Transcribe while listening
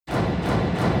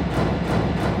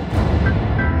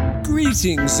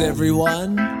Greetings,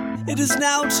 everyone. It is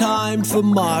now time for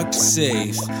Marked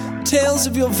Safe. Tales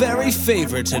of your very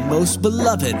favorite and most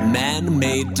beloved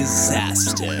man-made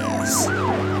disasters.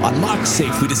 On Marked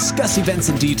Safe, we discuss events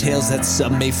and details that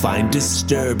some may find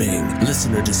disturbing.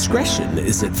 Listener discretion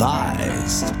is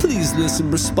advised. Please listen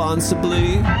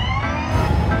responsibly.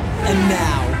 And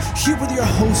now, here with your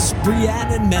hosts,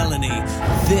 Brianne and Melanie,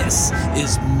 this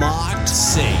is Marked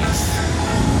Safe.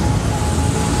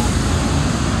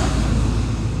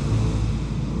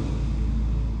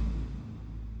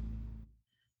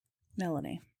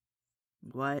 Melanie.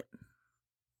 What?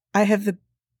 I have the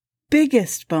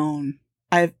biggest bone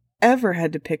I've ever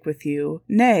had to pick with you,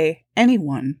 nay,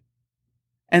 anyone.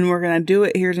 And we're going to do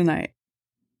it here tonight.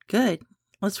 Good.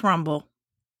 Let's rumble.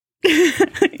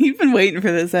 You've been waiting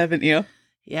for this, haven't you?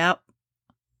 Yep.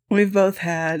 We've both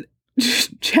had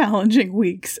challenging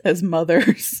weeks as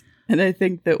mothers. And I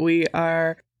think that we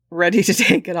are ready to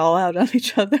take it all out on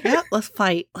each other. Yep, let's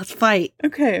fight. Let's fight.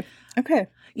 Okay.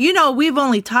 You know, we've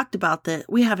only talked about that.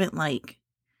 We haven't,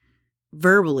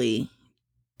 verbally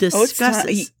discussed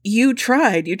this. You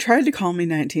tried to call me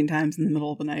 19 times in the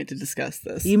middle of the night to discuss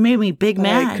this. You made me big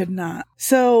mad. I could not.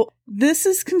 So, this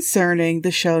is concerning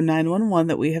the show 911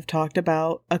 that we have talked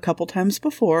about a couple times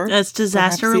before. As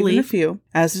disaster relief. Even a few.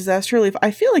 As disaster relief.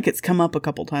 I feel like it's come up a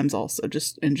couple times also,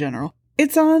 just in general.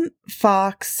 It's on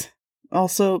Fox,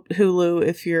 also Hulu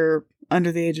if you're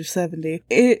under the age of 70.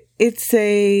 It's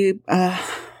a...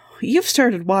 You've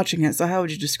started watching it, so how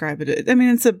would you describe it? I mean,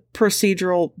 it's a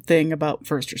procedural thing about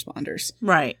first responders.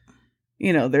 Right.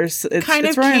 You know, it's kind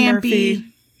of Ryan campy.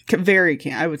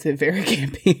 Murphy. I would say very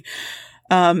campy.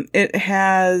 It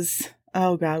has,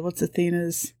 oh God, what's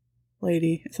Athena's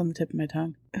lady? It's on the tip of my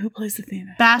tongue. Who plays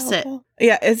Athena? Bassett.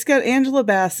 Yeah, it's got Angela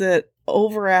Bassett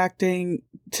overacting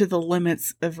to the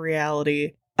limits of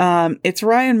reality. It's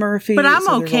Ryan Murphy. But I'm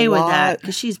okay with that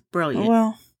because she's brilliant.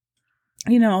 Well,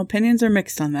 you know, opinions are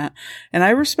mixed on that. And I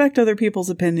respect other people's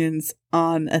opinions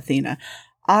on Athena.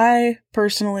 I,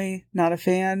 personally, not a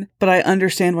fan, but I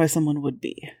understand why someone would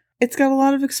be. It's got a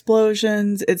lot of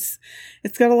explosions. It's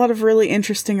got a lot of really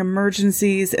interesting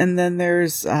emergencies. And then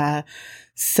there's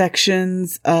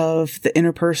sections of the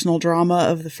interpersonal drama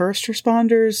of the first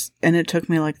responders. And it took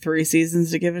me 3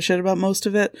 seasons to give a shit about most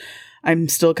of it. I'm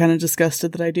still kind of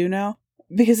disgusted that I do now.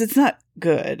 Because it's not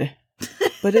good.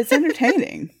 But it's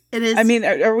entertaining. It is. I mean,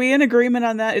 are we in agreement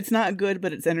on that? It's not good,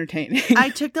 but it's entertaining. I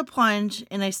took the plunge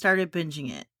and I started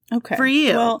binging it. Okay. For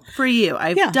you. Well, for you.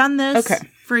 I've done this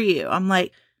for you. I'm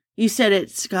like, you said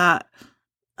it's got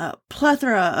a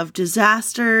plethora of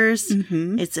disasters.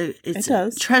 Mm-hmm. It's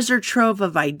a treasure trove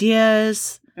of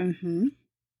ideas. Mm-hmm.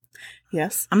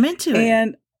 Yes. I'm into it.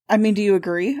 And I mean, do you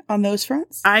agree on those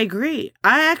fronts? I agree.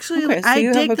 I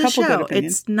dig the show.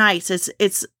 It's nice.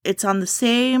 It's on the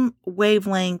same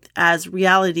wavelength as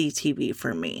reality TV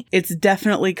for me. It's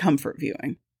definitely comfort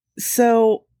viewing.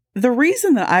 So the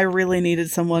reason that I really needed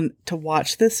someone to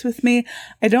watch this with me,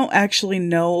 I don't actually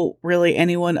know really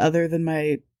anyone other than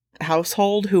my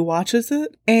household who watches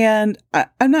it. And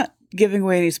I'm not giving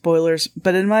away any spoilers,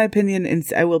 but in my opinion,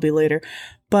 I will be later,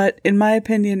 but in my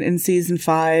opinion, in season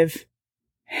 5,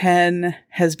 Hen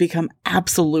has become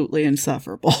absolutely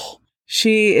insufferable.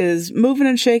 She is moving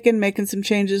and shaking, making some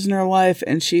changes in her life,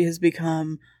 and she has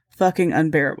become fucking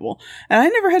unbearable. And I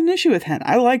never had an issue with Hen.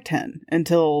 I liked Hen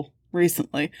until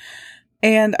recently.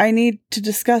 And I need to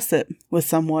discuss it with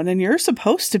someone, and you're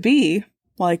supposed to be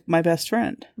my best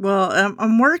friend. Well,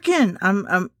 I'm working.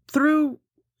 I'm through.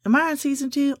 Am I on season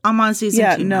 2? I'm on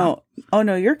season 2 now. Oh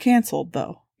no, you're canceled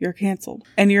though. You're canceled.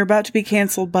 And you're about to be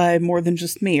canceled by more than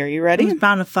just me. Are you ready? It's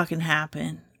bound to fucking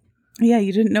happen. Yeah,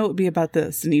 you didn't know it would be about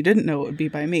this, and you didn't know it would be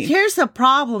by me. Here's the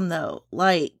problem, though.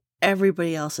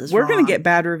 Everybody else is We're wrong. going to get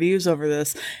bad reviews over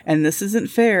this, and this isn't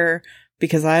fair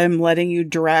because I am letting you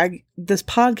drag this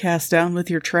podcast down with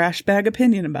your trash bag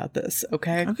opinion about this,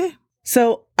 okay? Okay.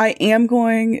 So I am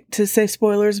going to say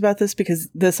spoilers about this because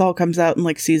this all comes out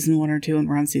in season 1 or 2 and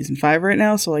we're on season 5 right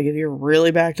now. So if you're really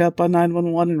backed up on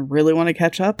 911 and really want to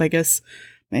catch up, I guess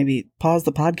maybe pause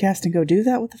the podcast and go do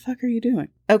that. What the fuck are you doing?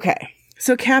 Okay.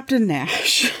 So Captain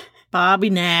Nash.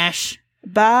 Bobby Nash.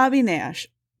 I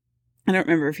don't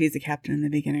remember if he's a captain in the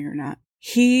beginning or not.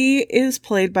 He is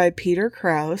played by Peter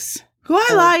Krause. Who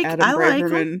I like. I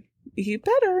like him. You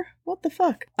better. What the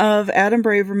fuck? Of Adam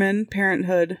Braverman,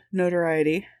 Parenthood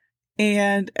notoriety.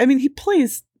 And, I mean, he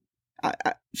plays,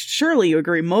 surely you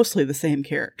agree, mostly the same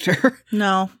character.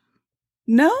 No?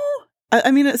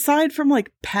 I mean, aside from,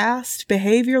 past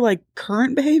behavior,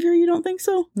 current behavior, you don't think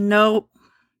so? Nope.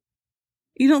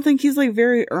 You don't think he's,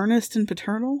 very earnest and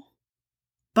paternal?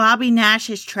 Bobby Nash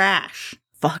is trash.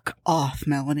 fuck off,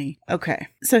 Melanie. Okay,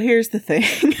 so here's the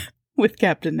thing with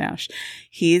Captain Nash.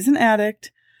 He's an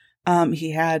addict.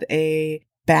 He had a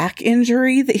back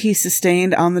injury that he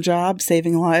sustained on the job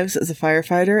saving lives as a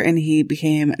firefighter, and he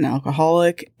became an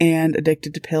alcoholic and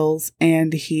addicted to pills,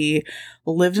 and he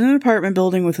lived in an apartment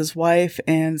building with his wife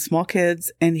and small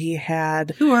kids, and he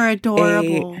had who are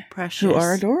adorable, precious. Who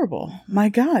are adorable. My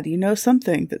God, you know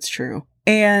something that's true.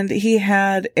 And he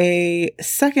had a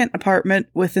second apartment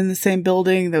within the same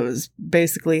building that was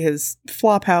basically his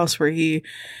flop house where he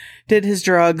did his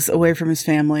drugs away from his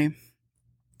family.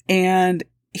 And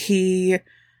he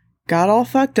got all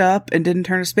fucked up and didn't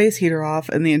turn a space heater off,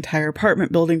 and the entire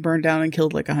apartment building burned down and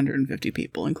killed like 150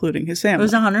 people, including his family. It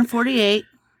was 148.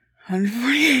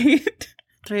 148.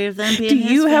 3 of them being Do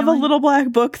his you family. have a little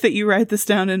black book that you write this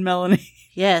down in, Melanie?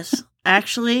 Yes.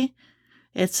 Actually,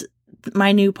 it's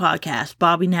my new podcast,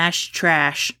 Bobby Nash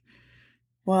Trash.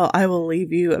 Well, I will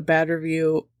leave you a bad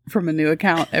review from a new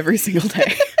account every single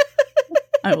day.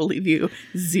 I will leave you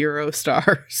 0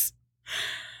 stars.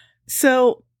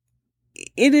 So,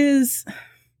 it is...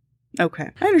 Okay.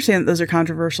 I understand that those are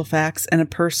controversial facts, and a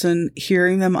person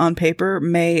hearing them on paper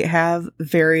may have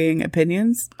varying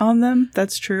opinions on them.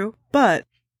 That's true. But...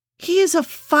 he is a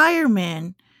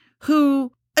fireman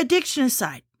who, addiction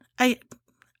aside,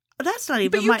 that's not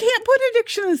even But you can't put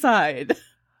addiction aside.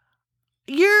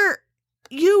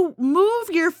 You move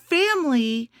your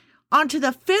family onto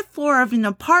the 5th floor of an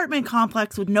apartment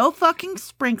complex with no fucking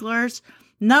sprinklers,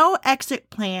 no exit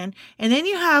plan, and then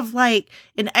you have like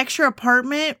an extra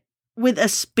apartment with a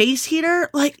space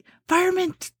heater. Like,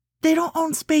 firemen, they don't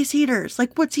own space heaters.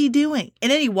 Like, what's he doing?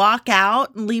 And then he walk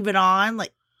out and leave it on.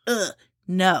 Like, ugh,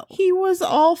 no. He was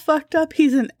all fucked up.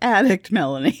 He's an addict,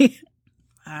 Melanie.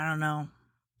 I don't know.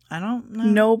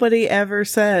 Nobody ever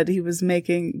said he was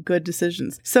making good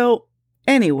decisions. So,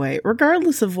 anyway,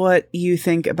 regardless of what you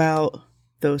think about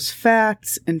those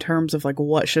facts in terms of like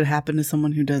what should happen to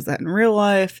someone who does that in real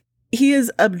life, he is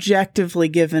objectively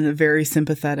given a very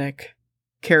sympathetic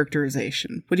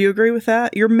characterization. Would you agree with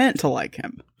that? You're meant to like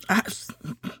him.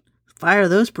 Fire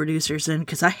those producers in,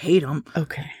 because I hate them.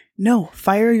 Okay. No,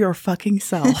 fire your fucking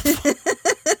self.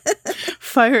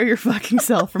 Fire your fucking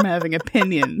self from having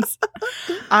opinions.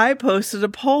 I posted a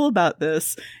poll about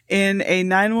this in a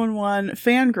 911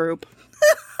 fan group,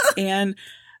 and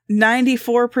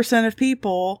 94% of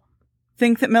people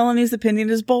think that Melanie's opinion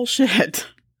is bullshit.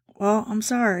 Well, I'm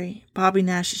sorry. Bobby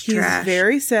Nash is trash. He's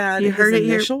very sad. You heard it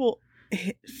here.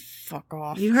 Fuck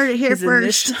off. You heard it here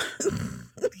first.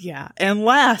 Yeah. And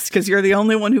last, because you're the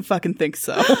only one who fucking thinks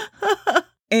so.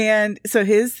 And so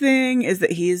his thing is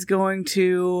that he's going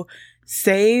to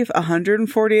save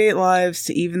 148 lives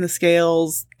to even the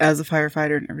scales as a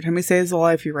firefighter. And every time he saves a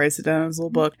life, he writes it down in his little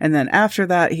book. And then after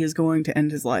that, he's going to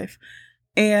end his life.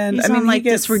 And he's on like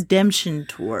this redemption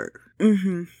tour.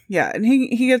 Mm-hmm. Yeah. And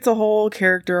he gets a whole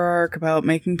character arc about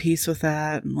making peace with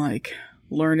that and like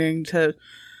learning to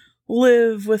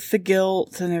live with the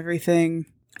guilt and everything.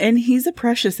 And he's a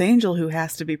precious angel who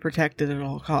has to be protected at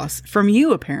all costs. From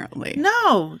you, apparently.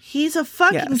 No, he's a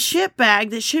fucking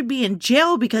shitbag that should be in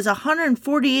jail because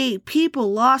 148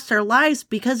 people lost their lives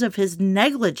because of his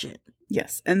negligence.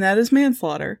 Yes, and that is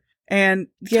manslaughter. And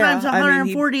yeah, times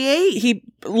 148. He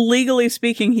legally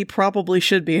speaking, he probably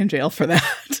should be in jail for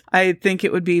that. I think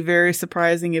it would be very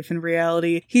surprising if in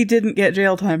reality he didn't get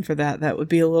jail time for that. That would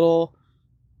be a little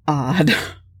odd.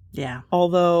 Yeah.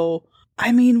 Although,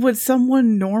 I mean, would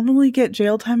someone normally get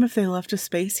jail time if they left a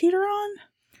space heater on?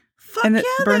 Fuck and it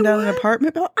yeah, burned down would. an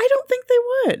apartment? I don't think they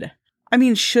would. I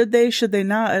mean, should they? Should they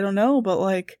not? I don't know. But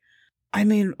like, I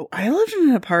mean, I lived in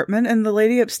an apartment and the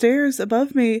lady upstairs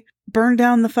above me burned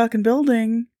down the fucking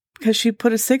building because she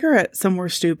put a cigarette somewhere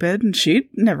stupid and she'd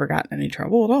never gotten any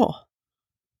trouble at all.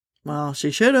 Well,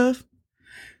 she should have.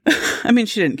 I mean,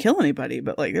 she didn't kill anybody,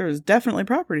 but like there was definitely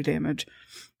property damage.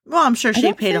 Well, I'm sure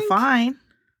she paid a fine.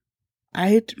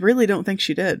 I really don't think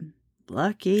she did.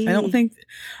 Lucky. I don't think...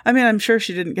 I mean, I'm sure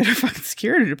she didn't get her fucking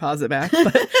security deposit back,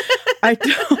 but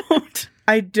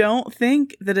I don't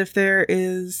think that if there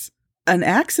is an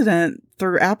accident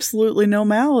through absolutely no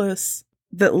malice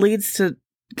that leads to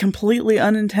completely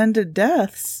unintended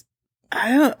deaths,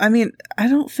 I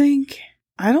don't think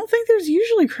there's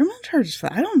usually criminal charges for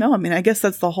that. I don't know. I mean, I guess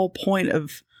that's the whole point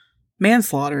of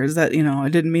manslaughter is that, you know, I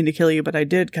didn't mean to kill you, but I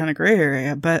did, kind of gray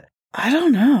area, but I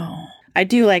don't know. I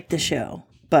do like the show,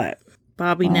 but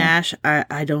Bobby Nash,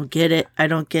 I don't get it. I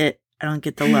don't get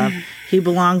the love. He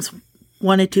belongs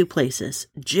one of two places: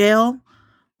 jail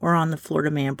or on the Florida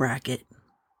Man bracket.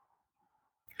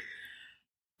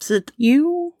 So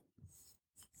you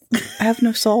have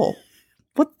no soul.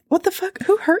 What the fuck?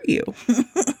 Who hurt you?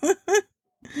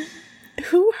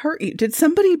 hurt you? Did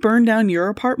somebody burn down your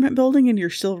apartment building and you're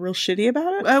still real shitty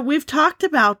about it? We've talked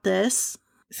about this.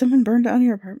 Someone burned down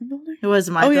your apartment building? It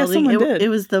wasn't my building. Yeah, someone did. It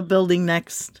was the building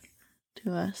next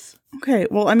to us. Okay,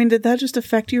 well, I mean, did that just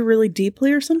affect you really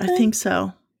deeply or something? I think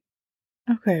so.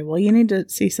 Okay, well, you need to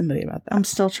see somebody about that. I'm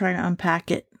still trying to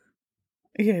unpack it.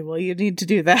 Okay, well, you need to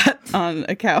do that on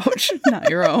a couch, not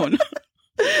your own.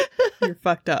 You're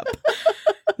fucked up.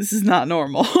 This is not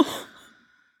normal.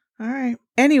 All right.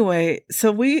 Anyway,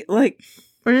 so we're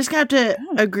just going to have to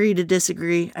agree to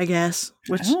disagree, I guess.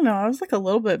 Which, I don't know. I was like a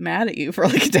little bit mad at you for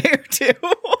like a day or two.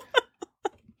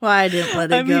 Well, I didn't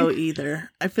let it go either.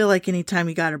 I feel like anytime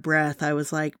you got a breath, I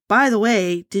was like, by the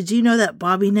way, did you know that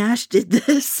Bobby Nash did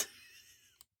this?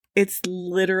 It's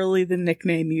literally the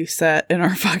nickname you set in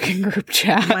our fucking group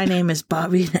chat. My name is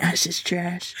Bobby Nash is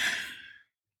trash.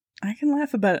 I can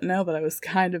laugh about it now, but I was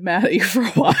kind of mad at you for a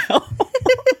while.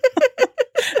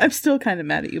 I'm still kind of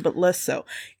mad at you, but less so.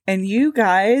 And you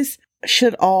guys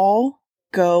should all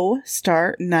go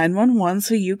start 911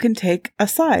 so you can take a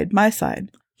side, my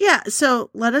side. Yeah, so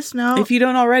let us know. If you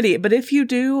don't already. But if you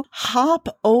do,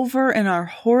 hop over in our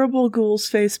Horrible Ghouls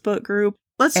Facebook group.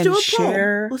 Let's do a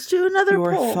poll. Let's do another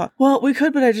poll. Well, we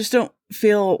could, but I just don't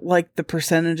feel like the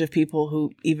percentage of people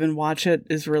who even watch it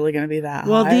is really going to be that high.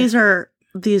 Well,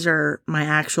 these are my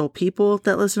actual people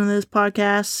that listen to this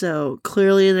podcast, so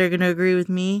clearly they're going to agree with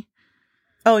me.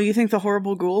 Oh, you think the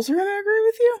Horrible Ghouls are going to agree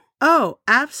with you? Oh,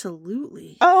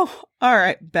 absolutely. Oh, all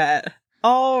right, bet.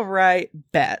 All right,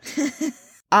 bet.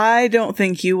 I don't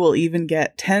think you will even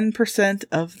get 10%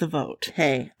 of the vote.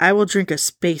 Hey, I will drink a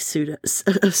space soda.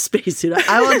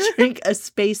 I will drink a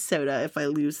space soda if I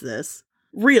lose this.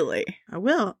 Really? I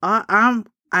will.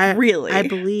 Really? I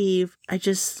believe. I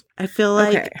feel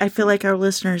like our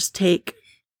listeners take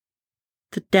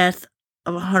the death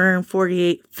of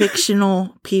 148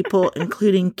 fictional people,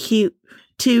 including two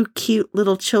cute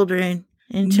little children,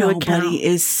 into account. Nobody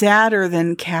is sadder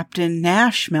than Captain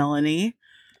Nash, Melanie.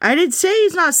 I didn't say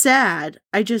he's not sad.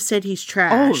 I just said he's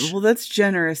trash. Oh, well, that's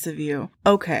generous of you.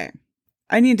 Okay.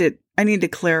 I need to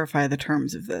clarify the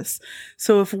terms of this.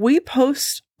 So if we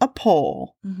post a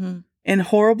poll in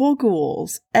Horrible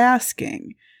Ghouls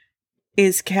asking,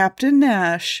 is Captain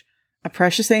Nash a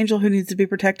precious angel who needs to be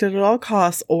protected at all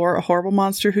costs or a horrible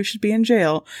monster who should be in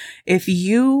jail? If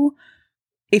your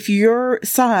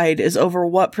side is over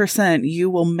what percent, you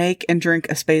will make and drink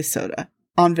a space soda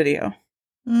on video.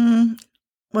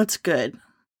 What's good?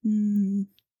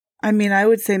 I mean, I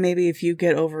would say maybe if you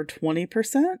get over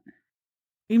 20%.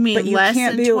 You mean less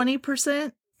than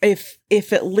 20%? If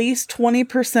at least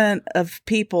 20% of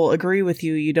people agree with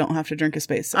you, you don't have to drink a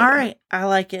space soda. All right. I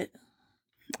like it.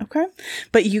 Okay.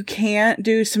 But you can't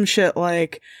do some shit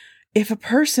like, if a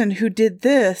person who did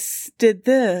this,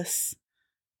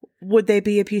 would they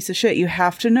be a piece of shit? You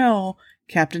have to know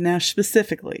Captain Nash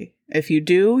specifically. If you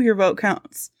do, your vote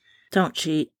counts. Don't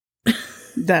cheat.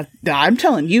 That I'm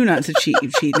telling you not to cheat,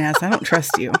 you cheating ass. I don't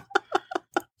trust you.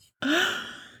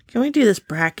 Can we do this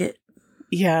bracket?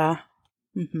 Yeah.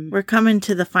 We're coming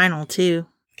to the final two.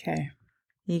 Okay.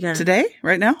 You got today?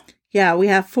 Right now? Yeah, we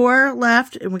have 4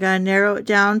 left, and we got to narrow it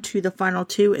down to the final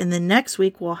 2, and then next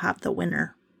week we'll have the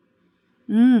winner.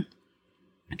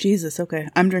 Jesus, okay.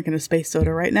 I'm drinking a space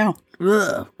soda right now.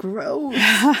 Ugh, gross.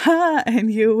 And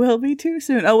you will be too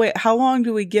soon. Oh, wait. How long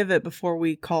do we give it before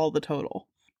we call the total?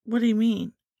 What do you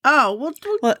mean? Oh,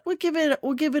 we'll give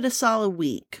it a solid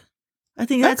week. I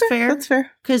think that's fair. That's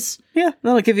fair. Yeah,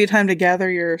 that'll give you time to gather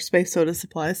your space soda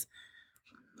supplies.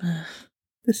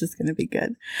 This is going to be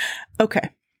good.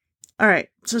 Okay. All right.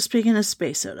 So speaking of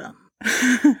space soda,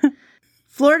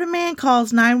 Florida man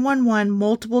calls 911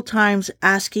 multiple times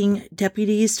asking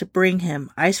deputies to bring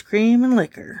him ice cream and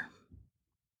liquor.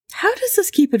 How does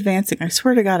this keep advancing? I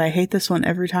swear to God, I hate this one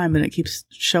every time, and it keeps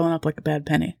showing up like a bad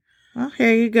penny. Well,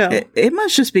 here you go. It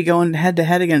must just be going head to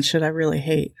head against shit I really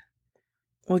hate.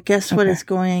 Well, guess what is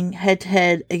going head to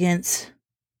head against?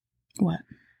 What?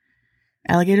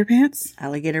 Alligator pants?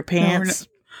 Alligator pants.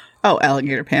 No,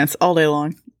 alligator pants all day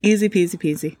long. Easy peasy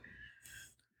peasy.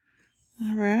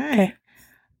 All right.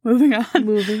 Okay.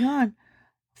 Moving on.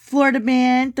 Florida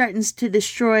man threatens to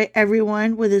destroy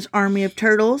everyone with his army of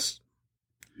turtles.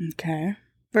 Okay.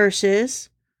 Versus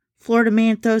Florida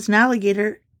man throws an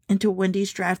alligator into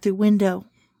Wendy's drive-thru window.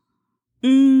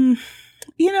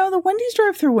 The Wendy's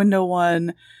drive-thru window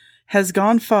one has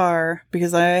gone far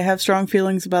because I have strong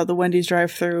feelings about the Wendy's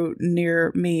drive-thru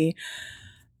near me.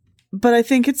 But I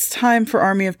think it's time for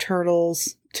Army of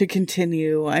Turtles to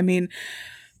continue. I mean,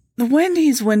 the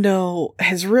Wendy's window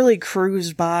has really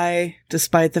cruised by,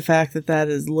 despite the fact that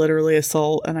is literally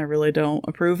assault, and I really don't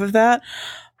approve of that.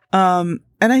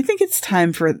 And I think it's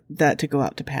time for that to go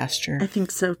out to pasture. I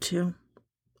think so too.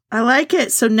 I like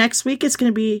it. So next week it's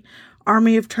going to be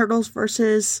Army of Turtles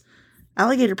versus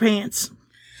Alligator Pants.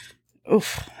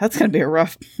 Oof, that's going to be a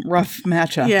rough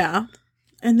matchup. Yeah.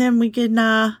 And then we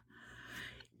can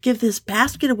give this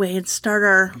basket away and start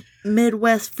our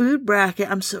Midwest food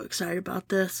bracket. I'm so excited about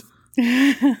this.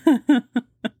 It's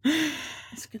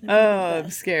gonna be I'm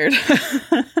scared.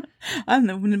 I'm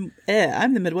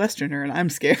the Midwesterner, and I'm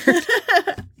scared.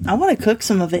 I want to cook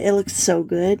some of it. It looks so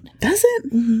good. Does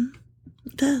it? Mm-hmm.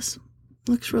 It does.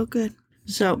 Looks real good.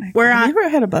 So Have you ever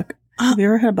had a Have you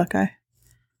ever had a Buckeye?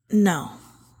 No.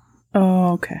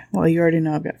 Oh, okay. Well, you already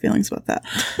know I've got feelings about that.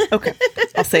 Okay.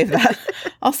 I'll save that.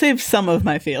 I'll save some of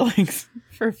my feelings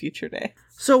for a future day.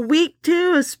 So week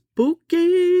 2 is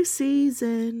spooky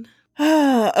season.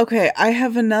 Okay. I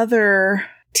have another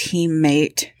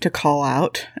teammate to call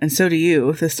out, and so do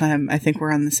you. This time, I think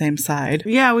we're on the same side.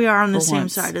 Yeah, we are on the For same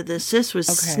once. side of this. This was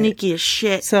Okay. sneaky as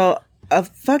shit. So, a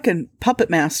fucking puppet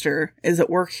master is at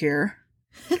work here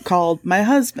called my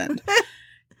husband.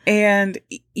 And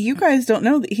you guys don't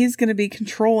know that he's going to be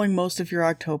controlling most of your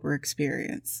October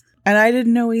experience. And I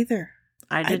didn't know either.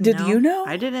 I didn't did know. you know?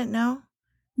 I didn't know.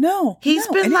 No. He's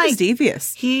been and it like- was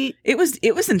devious. It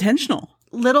was intentional.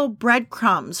 Little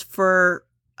breadcrumbs for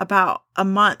about a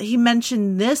month. He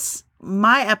mentioned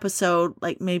my episode,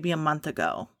 like maybe a month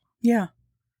ago. Yeah.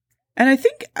 And I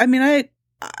think, I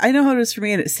know how it is for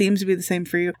me, and it seems to be the same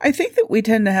for you. I think that we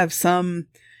tend to have some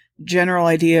general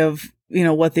idea of,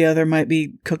 what the other might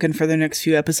be cooking for their next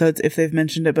few episodes if they've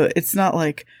mentioned it, but it's not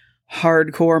like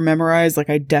hardcore memorized. Like,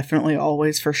 I definitely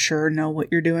always for sure know what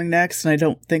you're doing next, and I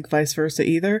don't think vice versa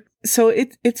either. So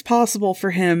it's possible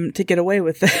for him to get away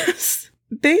with this.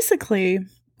 Basically,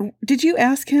 did you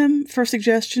ask him for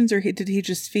suggestions, or did he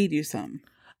just feed you some?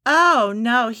 Oh,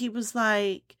 no. He was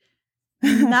like,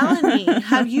 Melanie,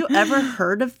 have you ever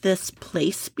heard of this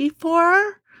place before?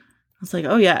 I was like,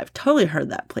 oh, yeah, I've totally heard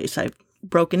that place. I've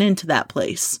broken into that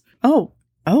place. Oh.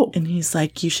 And he's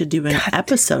like, you should do an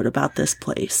episode about this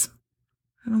place.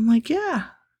 And I'm like, yeah.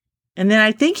 And then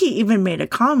I think he even made a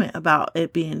comment about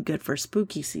it being good for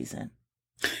spooky season.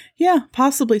 Yeah,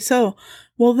 possibly so.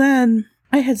 Well, then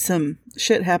I had some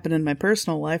shit happen in my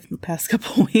personal life in the past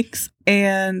couple of weeks,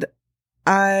 and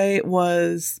I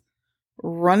was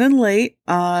running late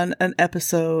on an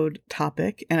episode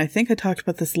topic. And I think I talked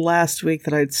about this last week,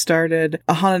 that I'd started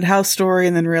a haunted house story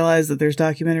and then realized that there's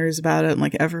documentaries about it, and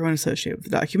like everyone associated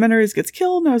with the documentaries gets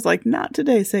killed. And I was like, not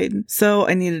today, Satan. So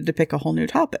I needed to pick a whole new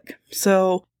topic.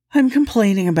 So I'm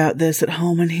complaining about this at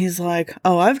home, and he's like,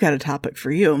 oh, I've got a topic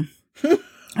for you.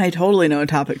 I totally know a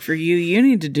topic for you. You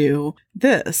need to do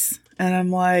this. And I'm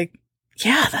like,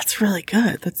 yeah, that's really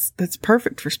good. That's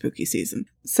perfect for spooky season.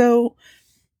 So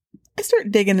I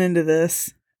start digging into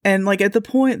this, and like at the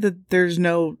point that there's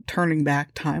no turning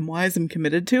back time-wise, I'm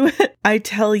committed to it. I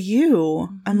tell you,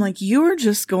 I'm like, you are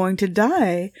just going to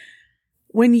die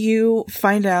when you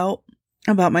find out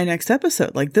about my next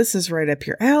episode. Like, this is right up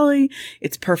your alley.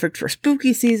 It's perfect for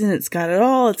spooky season. It's got it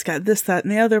all. It's got this, that,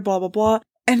 and the other, blah, blah, blah.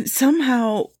 And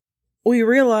somehow we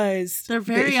realized They're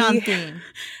very on theme.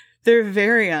 They're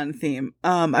very on theme.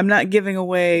 I'm not giving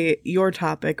away your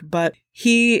topic, but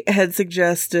he had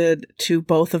suggested to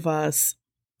both of us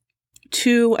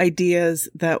 2 ideas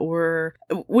that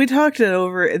we talked it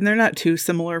over, and they're not too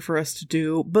similar for us to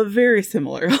do, but very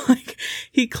similar. Like,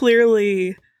 he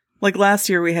clearly, like last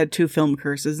year we had 2 film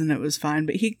curses and it was fine,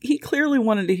 but he clearly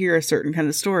wanted to hear a certain kind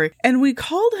of story. And we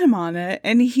called him on it,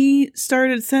 and he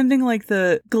started sending like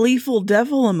the gleeful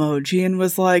devil emoji and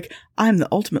was like, I'm the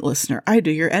ultimate listener. I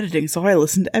do your editing, so I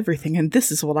listen to everything, and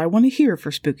this is what I want to hear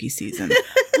for spooky season.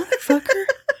 Motherfucker.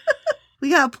 We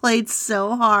got played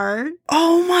so hard.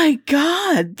 Oh my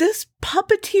God, this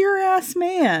puppeteer ass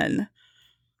man.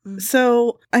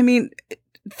 So, I mean,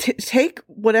 take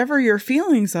whatever your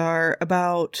feelings are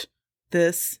about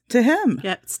this to him.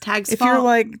 Yeah, it's Tag's If fault. you're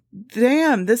like,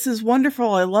 damn, this is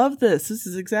wonderful. I love this. This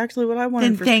is exactly what I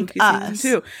wanted then for thank spooky us.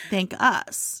 season Thank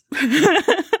us.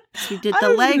 too. We did I the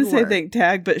was going to say legwork. thank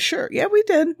Tag, but sure. Yeah, we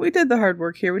did. We did the hard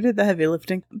work here. We did the heavy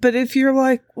lifting. But if you're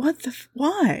like,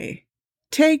 why?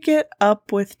 Take it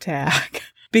up with Tag.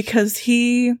 Because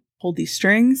he pulled these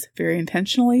strings very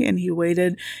intentionally, and he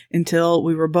waited until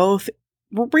we were both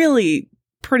really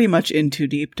pretty much in too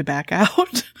deep to back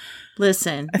out.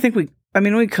 Listen. I think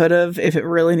we could have if it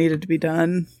really needed to be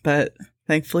done, but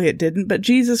thankfully it didn't. But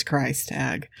Jesus Christ,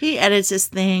 Tag. He edits this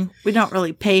thing. We don't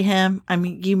really pay him. I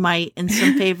mean, you might in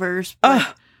some favors,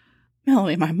 but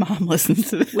Melanie, my mom listens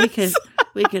to this.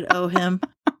 we could owe him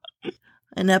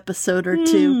an episode or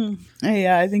 2.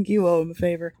 Yeah, I think you owe him a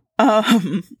favor.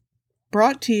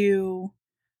 Brought to you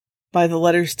by the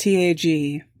letters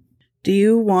TAG. Do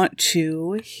you want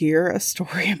to hear a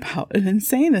story about an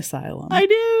insane asylum? I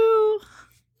do.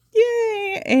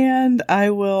 Yay! And I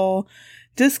will,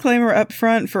 disclaimer up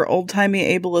front for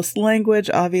old-timey ableist language,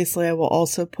 obviously I will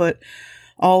also put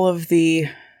all of the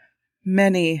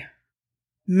many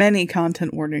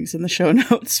content warnings in the show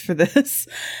notes for this.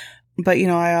 But,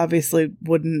 I obviously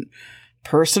wouldn't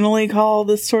personally call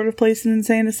this sort of place an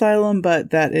insane asylum, but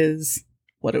that is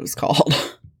what it was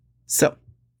called. So,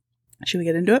 should we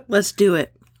get into it? Let's do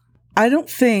it. I don't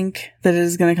think that it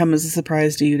is going to come as a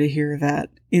surprise to you to hear that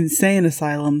insane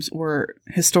asylums were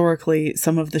historically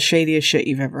some of the shadiest shit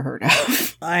you've ever heard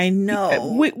of. I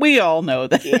know. We all know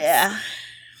that. Yeah.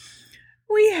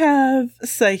 We have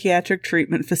psychiatric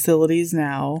treatment facilities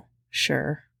now,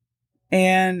 sure.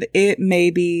 And it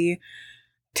may be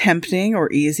tempting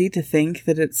or easy to think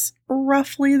that it's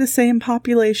roughly the same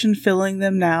population filling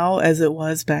them now as it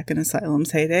was back in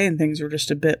asylum's heyday, and things were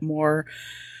just a bit more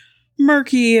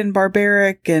murky and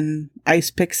barbaric and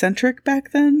ice pick centric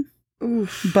back then.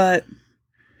 Oof. But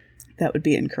that would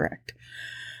be incorrect.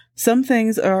 Some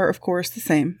things are, of course, the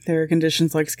same. There are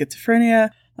conditions like schizophrenia,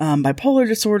 bipolar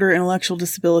disorder, intellectual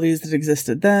disabilities that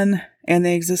existed then, and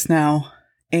they exist now.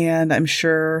 And I'm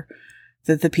sure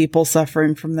that the people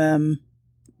suffering from them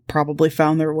probably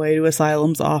found their way to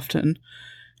asylums often,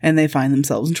 and they find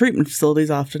themselves in treatment facilities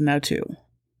often now too.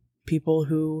 People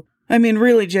who,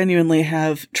 really genuinely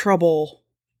have trouble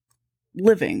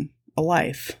living a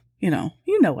life. You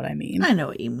know what I mean. I know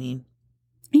what you mean.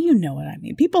 You know what I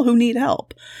mean. People who need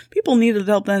help. People needed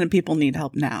help then and people need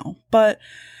help now. But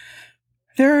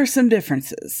there are some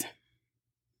differences.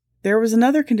 There was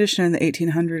another condition in the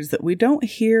 1800s that we don't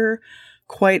hear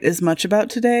quite as much about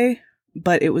today,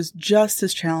 but it was just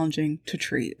as challenging to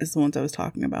treat as the ones I was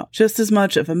talking about. Just as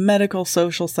much of a medical,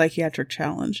 social, psychiatric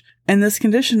challenge. And this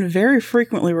condition very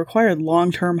frequently required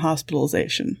long-term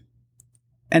hospitalization.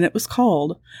 And it was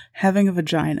called having a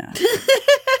vagina.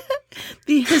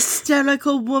 The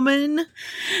hysterical woman.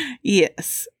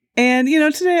 Yes. And,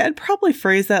 today I'd probably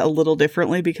phrase that a little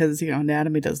differently because,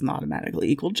 anatomy doesn't automatically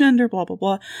equal gender, blah, blah,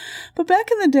 blah. But back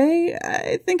in the day,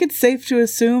 I think it's safe to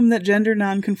assume that gender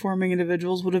non-conforming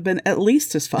individuals would have been at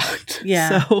least as fucked.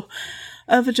 Yeah. So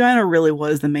a vagina really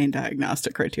was the main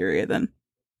diagnostic criteria then.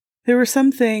 There were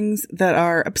some things that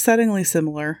are upsettingly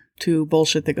similar to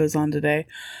bullshit that goes on today.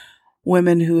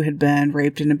 Women who had been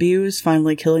raped and abused,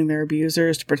 finally killing their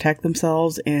abusers to protect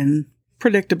themselves and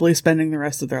predictably spending the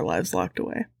rest of their lives locked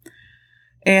away.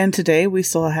 And today we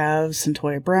still have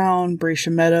Centoya Brown, Brescia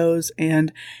Meadows,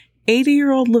 and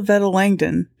 80-year-old Lavetta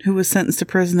Langdon, who was sentenced to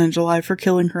prison in July for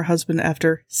killing her husband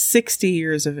after 60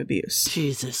 years of abuse.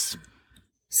 Jesus.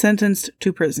 Sentenced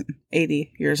to prison,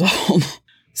 80 years old.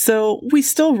 So we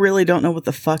still really don't know what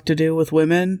the fuck to do with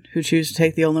women who choose to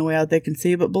take the only way out they can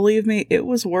see, but believe me, it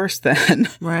was worse then.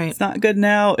 Right. It's not good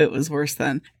now, it was worse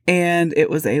then. And it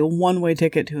was a one-way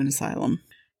ticket to an asylum.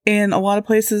 In a lot of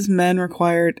places, men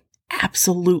required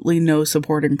absolutely no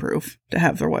supporting proof to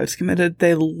have their wives committed.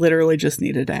 They literally just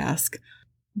needed to ask.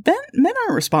 Men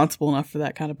aren't responsible enough for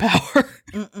that kind of power.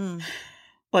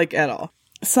 Like, at all.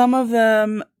 Some of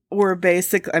them were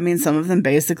some of them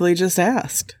basically just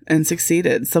asked and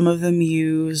succeeded. Some of them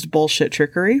used bullshit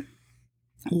trickery,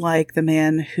 like the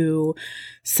man who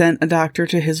sent a doctor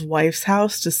to his wife's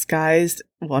house disguised,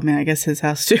 I guess his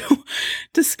house too,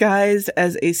 disguised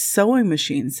as a sewing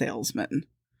machine salesman.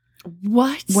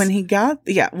 What? When he got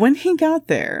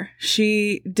there,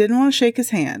 she didn't want to shake his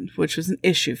hand, which was an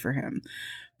issue for him.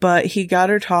 But he got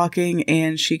her talking,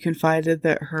 and she confided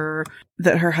that her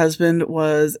husband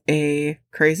was a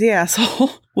crazy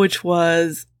asshole, which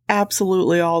was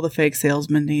absolutely all the fake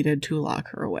salesman needed to lock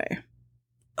her away.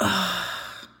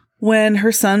 When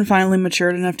her son finally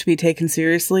matured enough to be taken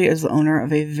seriously as the owner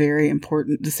of a very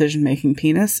important decision-making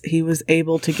penis, he was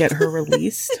able to get her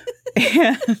released.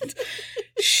 And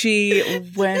she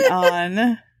went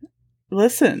on,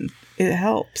 listen, it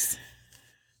helps.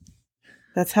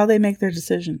 That's how they make their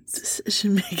decisions.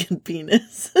 Decision-making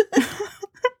penis.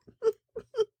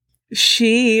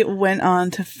 She went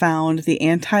on to found the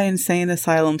Anti-Insane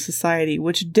Asylum Society,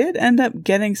 which did end up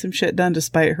getting some shit done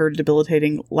despite her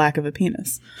debilitating lack of a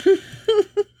penis.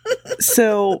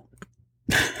 So,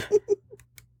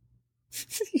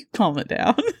 you calm it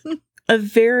down. A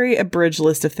very abridged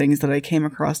list of things that I came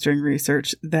across during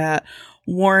research that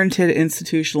warranted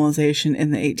institutionalization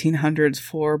in the 1800s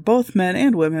for both men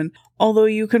and women, although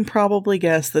you can probably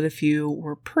guess that a few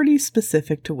were pretty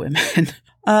specific to women.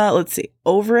 Let's see.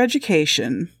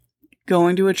 Overeducation,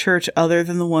 going to a church other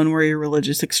than the one where your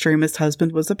religious extremist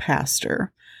husband was a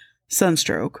pastor,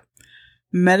 sunstroke,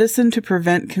 medicine to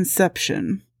prevent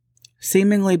conception,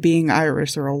 seemingly being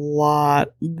Irish. There are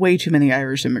way too many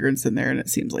Irish immigrants in there, and it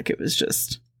seems like it was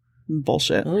just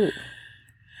bullshit. Oh.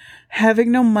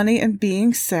 Having no money and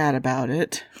being sad about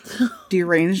it.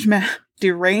 Deranged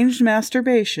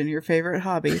masturbation, your favorite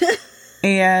hobby.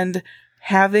 And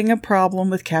having a problem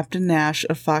with Captain Nash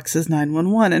of Fox's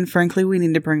 911. And frankly, we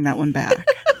need to bring that one back.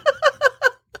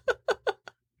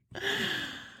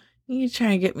 You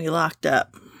trying to get me locked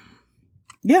up.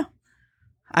 Yeah.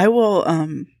 I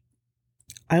will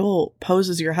pose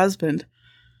as your husband,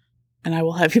 and I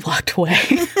will have you locked away.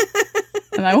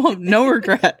 And I will have no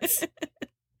regrets.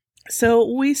 So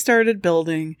we started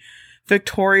building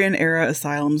Victorian-era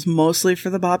asylums, mostly for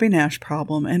the Bobby Nash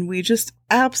problem, and we just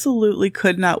absolutely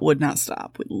would not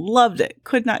stop. We loved it.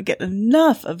 Could not get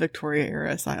enough of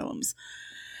Victoria-era asylums.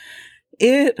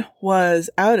 It was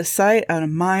out of sight, out of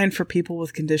mind for people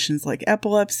with conditions like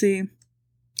epilepsy,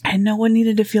 and no one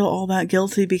needed to feel all that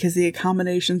guilty because the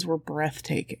accommodations were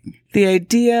breathtaking. The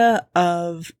idea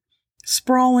of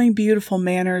sprawling, beautiful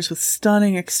manors with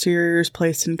stunning exteriors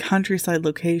placed in countryside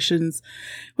locations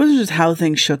wasn't just how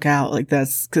things shook out. Like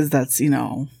that's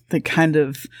the kind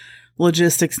of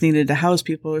logistics needed to house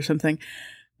people or something.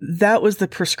 That was the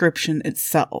prescription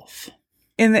itself.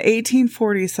 In the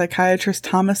 1840s, psychiatrist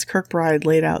Thomas Kirkbride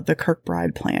laid out the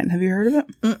Kirkbride Plan. Have you heard of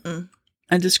it? Mm-mm.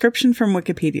 A description from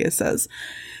Wikipedia says,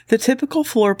 the typical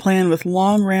floor plan with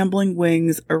long rambling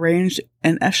wings arranged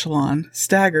in echelon,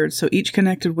 staggered so each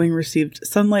connected wing received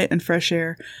sunlight and fresh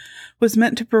air, was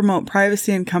meant to promote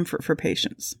privacy and comfort for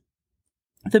patients.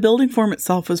 The building form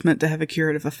itself was meant to have a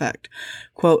curative effect.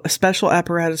 Quote, a special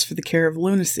apparatus for the care of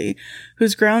lunacy,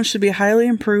 whose grounds should be highly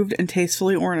improved and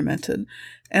tastefully ornamented.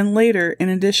 And later, in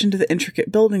addition to the intricate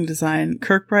building design,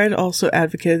 Kirkbride also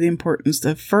advocated the importance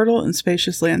of fertile and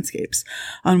spacious landscapes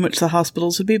on which the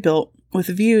hospitals would be built, with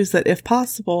views that, if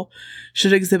possible,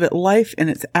 should exhibit life in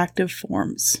its active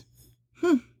forms.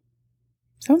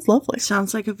 Sounds lovely.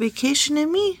 Sounds like a vacation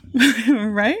in me.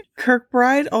 Right?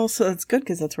 Kirkbride also, that's good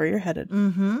because that's where you're headed.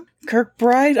 Mm-hmm.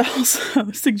 Kirkbride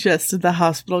also suggested the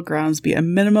hospital grounds be a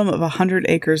minimum of 100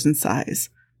 acres in size.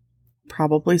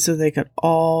 Probably so they could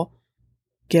all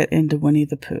get into Winnie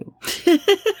the Pooh. What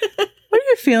are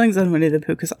your feelings on Winnie the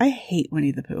Pooh? Because I hate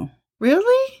Winnie the Pooh.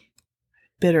 Really?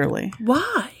 Bitterly.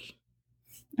 Why?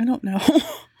 I don't know.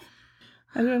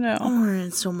 I don't know. I'm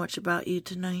learning so much about you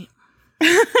tonight.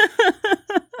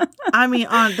 I mean,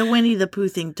 the Winnie the Pooh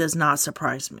thing does not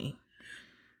surprise me.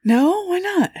 No? Why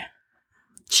not?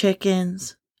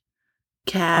 Chickens,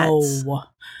 cats,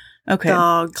 okay.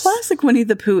 dogs. Classic Winnie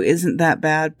the Pooh isn't that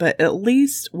bad, but at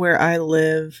least where I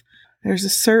live, there's a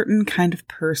certain kind of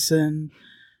person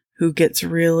who gets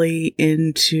really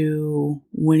into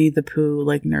Winnie the Pooh,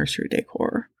 like nursery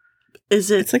decor.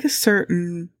 Is it? It's like it's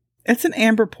an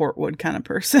Amber Portwood kind of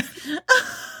person.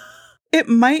 It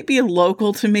might be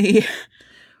local to me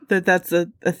that's a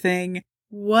thing.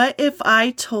 What if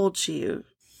I told you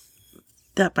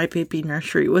that my baby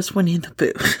nursery was Winnie the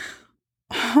Pooh?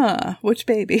 Huh. Which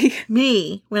baby?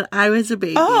 Me, when I was a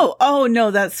baby. Oh,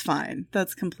 no, that's fine.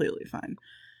 That's completely fine.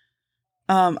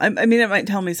 I mean, it might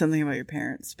tell me something about your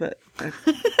parents, but I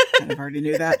kind of already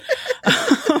knew that.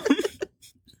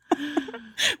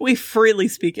 We freely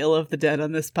speak ill of the dead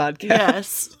on this podcast.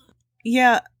 Yes.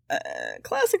 Yeah,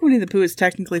 classic Winnie the Pooh is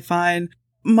technically fine.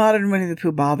 Modern Winnie the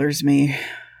Pooh bothers me.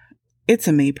 It's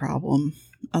a me problem,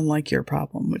 unlike your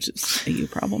problem, which is a you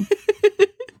problem.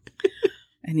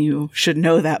 And you should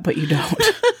know that, but you don't.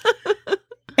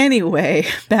 Anyway,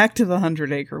 back to the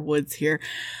 100-acre woods here.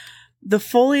 The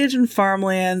foliage and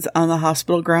farmlands on the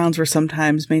hospital grounds were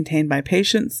sometimes maintained by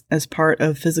patients as part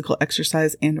of physical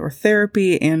exercise and or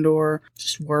therapy and or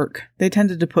just work. They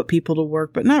tended to put people to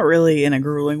work, but not really in a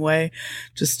grueling way.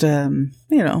 Just,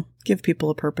 give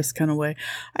people a purpose kind of way.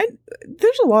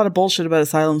 There's a lot of bullshit about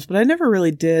asylums, but I never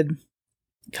really did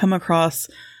come across...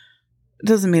 It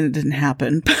doesn't mean it didn't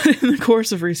happen, but in the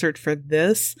course of research for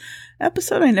this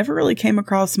episode, I never really came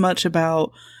across much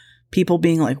about people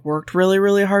being like worked really,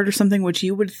 really hard or something, which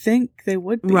you would think they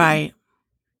would be. Right.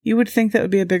 You would think that would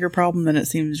be a bigger problem than it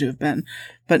seems to have been.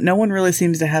 But no one really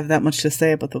seems to have that much to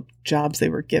say about the jobs they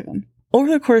were given. Over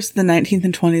the course of the 19th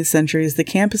and 20th centuries, the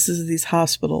campuses of these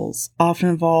hospitals often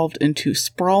evolved into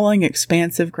sprawling,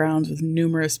 expansive grounds with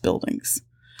numerous buildings.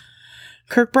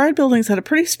 Kirkbride buildings had a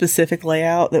pretty specific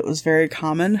layout that was very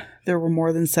common. There were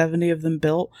more than 70 of them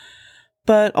built.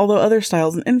 But although other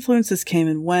styles and influences came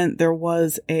and went, there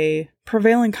was a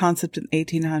prevailing concept in the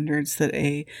 1800s that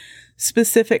a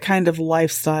specific kind of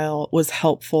lifestyle was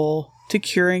helpful to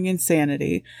curing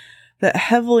insanity that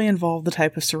heavily involved the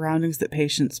type of surroundings that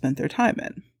patients spent their time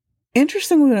in.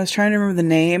 Interestingly, when I was trying to remember the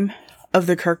name of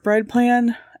the Kirkbride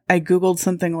Plan, I Googled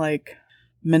something like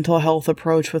mental health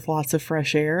approach with lots of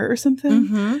fresh air or something.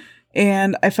 Mm-hmm.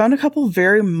 And I found a couple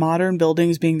very modern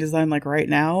buildings being designed like right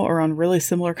now around really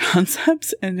similar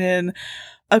concepts. And in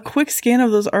a quick scan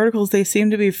of those articles, they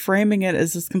seem to be framing it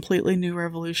as this completely new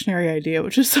revolutionary idea,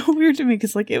 which is so weird to me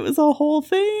because like it was a whole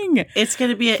thing. It's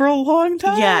going to be for a long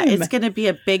time. Yeah, it's going to be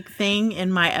a big thing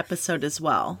in my episode as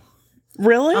well.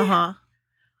 Really? Uh-huh.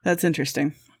 That's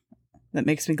interesting. That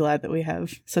makes me glad that we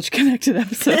have such connected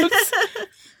episodes.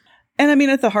 And I mean,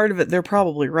 at the heart of it, they're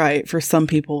probably right for some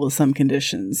people with some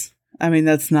conditions. I mean,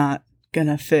 that's not going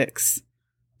to fix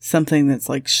something that's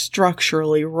like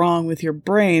structurally wrong with your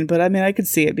brain. But I mean, I could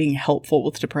see it being helpful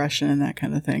with depression and that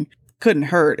kind of thing. Couldn't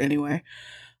hurt anyway.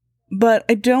 But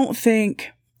I don't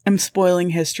think I'm spoiling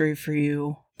history for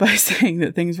you by saying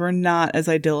that things were not as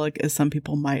idyllic as some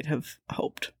people might have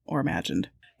hoped or imagined.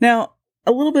 Now,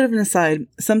 a little bit of an aside,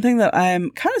 something that I'm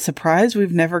kind of surprised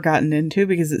we've never gotten into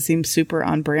because it seems super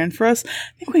on brand for us.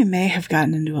 I think we may have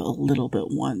gotten into it a little bit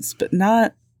once, but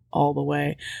not all the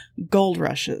way. Gold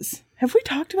rushes. Have we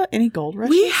talked about any gold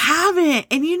rushes? We haven't.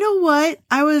 And you know what?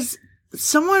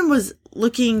 Someone was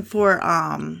looking for,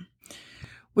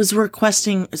 was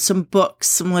requesting some books,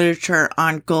 some literature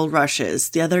on gold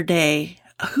rushes the other day.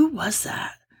 Who was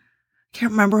that?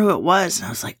 Can't remember who it was. And I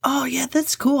was like, oh yeah,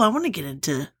 that's cool. I want to get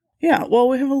into. Yeah, well,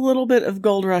 we have a little bit of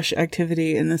gold rush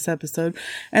activity in this episode.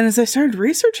 And as I started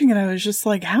researching it, I was just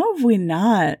like, how have we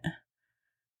not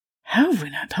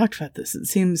talked about this? It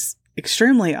seems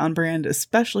extremely on brand,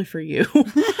 especially for you.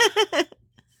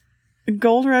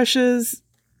 Gold rushes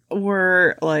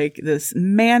were like this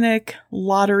manic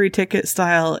lottery ticket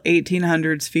style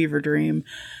 1800s fever dream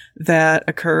that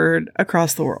occurred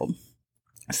across the world.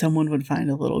 Someone would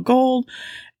find a little gold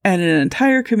and an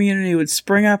entire community would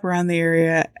spring up around the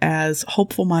area as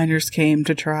hopeful miners came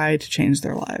to try to change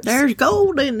their lives. There's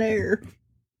gold in there.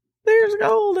 There's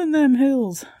gold in them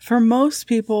hills. For most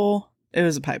people, it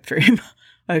was a pipe dream.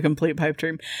 A complete pipe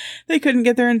dream. They couldn't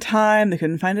get there in time. They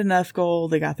couldn't find enough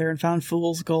gold. They got there and found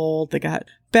fool's gold. They got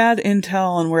bad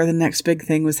intel on where the next big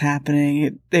thing was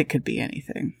happening. It could be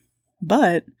anything.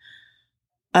 But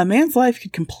a man's life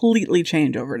could completely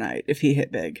change overnight if he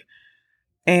hit big.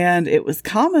 And it was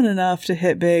common enough to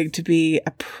hit big to be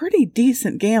a pretty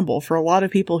decent gamble for a lot of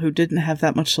people who didn't have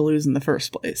that much to lose in the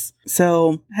first place.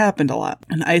 So, happened a lot.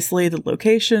 An isolated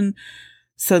location,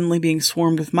 suddenly being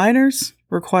swarmed with miners,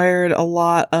 required a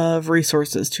lot of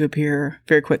resources to appear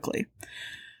very quickly.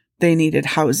 They needed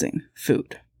housing,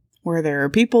 food. Where there are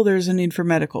people, there's a need for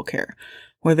medical care.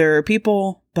 Where there are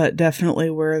people, but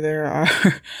definitely where there are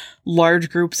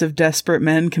large groups of desperate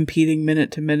men competing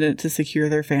minute to minute to secure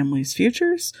their families'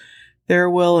 futures, there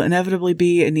will inevitably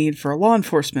be a need for law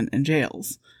enforcement and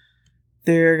jails.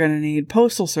 They're going to need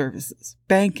postal services,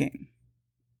 banking.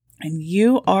 And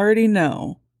you already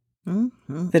know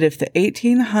that if the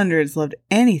 1800s loved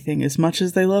anything as much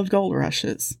as they loved gold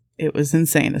rushes, it was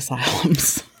insane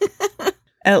asylums.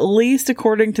 At least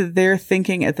according to their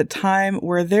thinking at the time,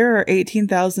 where there are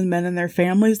 18,000 men and their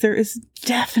families, there is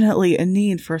definitely a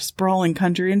need for a sprawling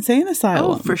country insane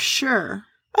asylum. Oh, for sure.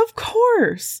 Of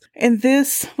course. And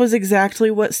this was exactly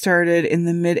what started in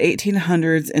the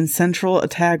mid-1800s in central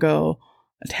Otago.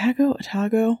 Otago?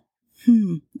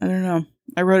 I don't know.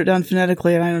 I wrote it down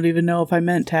phonetically and I don't even know if I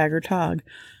meant tag or tog.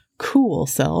 Cool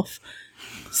self.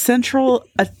 Central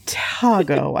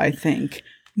Otago, I think.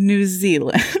 New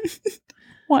Zealand.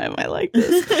 Why am I like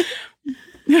this?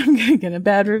 I'm going to get a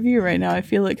bad review right now. I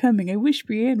feel it coming. I wish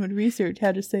Brienne would research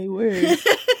how to say words.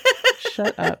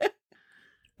 Shut up.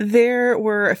 There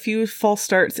were a few false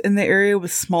starts in the area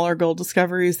with smaller gold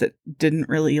discoveries that didn't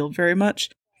really yield very much.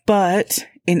 But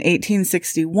in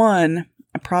 1861,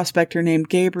 a prospector named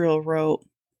Gabriel wrote,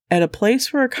 "At a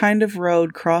place where a kind of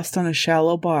road crossed on a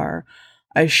shallow bar,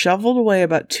 I shoveled away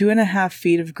about 2.5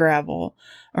 feet of gravel,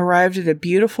 arrived at a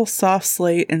beautiful soft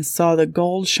slate, and saw the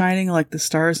gold shining like the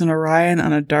stars in Orion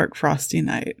on a dark, frosty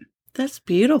night." That's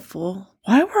beautiful.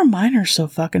 Why were miners so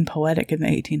fucking poetic in the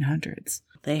 1800s?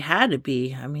 They had to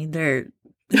be. I mean, they're...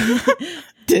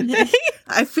 Did they?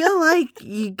 I feel like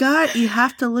you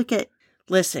have to look at...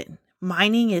 Listen,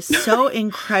 mining is so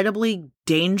incredibly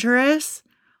dangerous.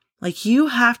 Like, you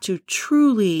have to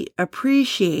truly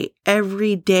appreciate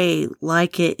every day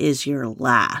like it is your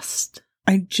last.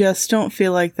 I just don't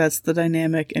feel like that's the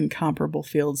dynamic in comparable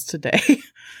fields today.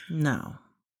 No.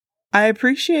 I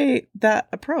appreciate that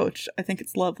approach. I think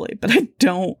it's lovely, but I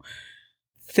don't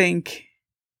think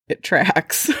it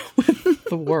tracks with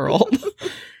the world.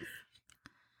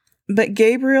 But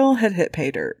Gabriel had hit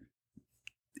pay dirt.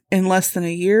 In less than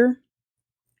a year,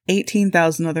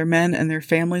 18,000 other men and their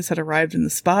families had arrived in the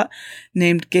spot,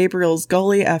 named Gabriel's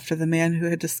Gully after the man who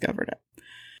had discovered it.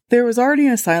 There was already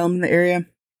an asylum in the area,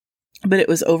 but it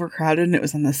was overcrowded and it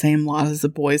was on the same lot as the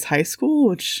boys' high school,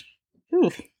 which,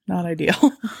 not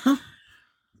ideal.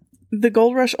 The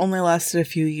gold rush only lasted a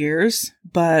few years,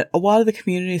 but a lot of the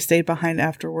community stayed behind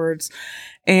afterwards.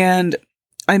 And,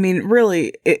 I mean,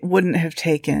 really, it wouldn't have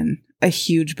taken a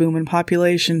huge boom in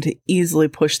population to easily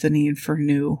push the need for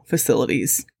new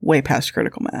facilities way past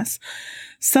critical mass.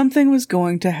 Something was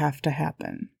going to have to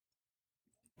happen.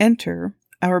 Enter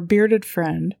our bearded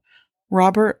friend,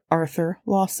 Robert Arthur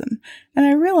Lawson. And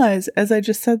I realize, as I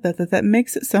just said that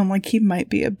makes it sound like he might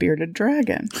be a bearded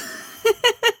dragon.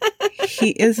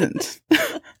 He isn't.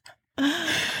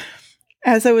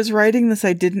 As I was writing this,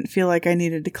 I didn't feel like I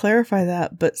needed to clarify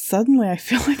that, but suddenly I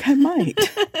feel like I might.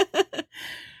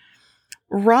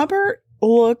 Robert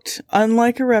looked,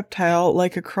 unlike a reptile,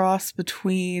 like a cross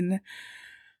between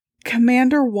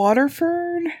Commander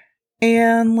Waterford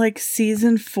and like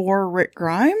season 4 Rick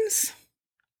Grimes.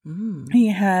 He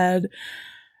had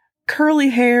curly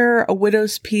hair, a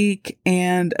widow's peak,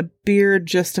 and a beard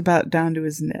just about down to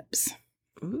his nips.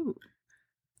 Ooh.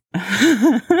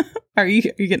 Are you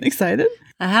getting excited?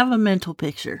 I have a mental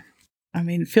picture. I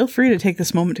mean, feel free to take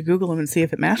this moment to Google him and see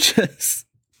if it matches.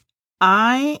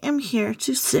 I am here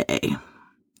to say,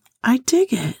 I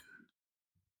dig it.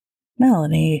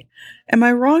 Melanie, am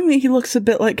I wrong that he looks a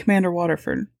bit like Commander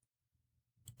Waterford?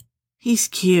 He's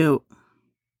cute.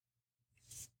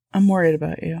 I'm worried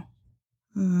about you.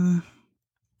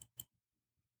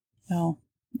 Well,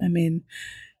 I mean,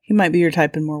 he might be your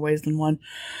type in more ways than one.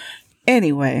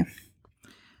 Anyway.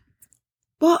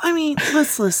 Well, I mean,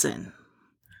 let's listen.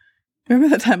 Remember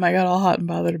that time I got all hot and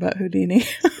bothered about Houdini?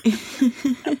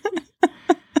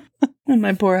 And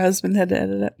my poor husband had to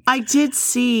edit it. I did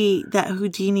see that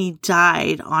Houdini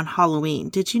died on Halloween.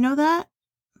 Did you know that?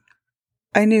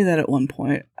 I knew that at one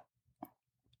point.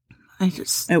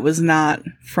 It was not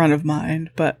front of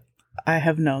mind, but I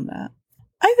have known that.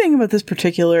 I think about this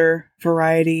particular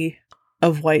variety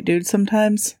of white dudes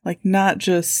sometimes. Like, not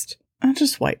just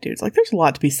white dudes. Like, there's a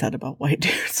lot to be said about white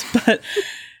dudes. But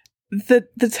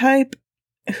the type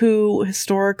who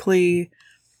historically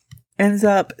ends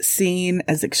up seen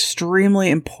as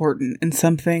extremely important in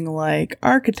something like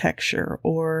architecture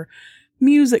or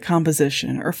music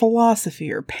composition or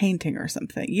philosophy or painting or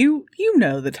something. You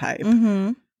know the type.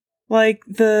 Mm-hmm. Like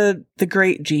the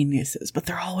great geniuses, but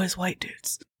they're always white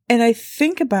dudes. And I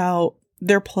think about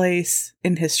their place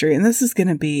in history, and this is going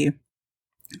to be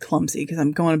clumsy because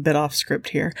I'm going a bit off script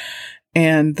here.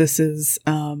 And this is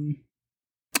a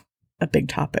big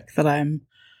topic that I'm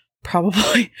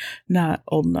probably not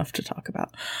old enough to talk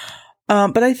about.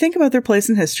 But I think about their place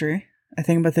in history. I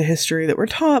think about the history that we're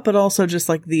taught, but also just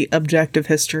like the objective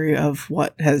history of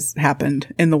what has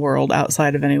happened in the world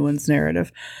outside of anyone's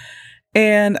narrative.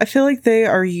 And I feel like they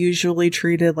are usually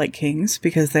treated like kings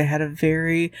because they had a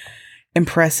very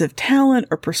impressive talent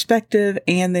or perspective,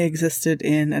 and they existed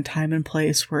in a time and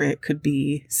place where it could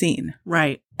be seen.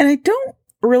 Right. And I don't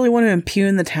really want to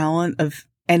impugn the talent of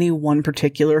any one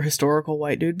particular historical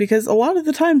white dude, because a lot of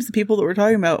the times the people that we're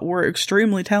talking about were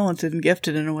extremely talented and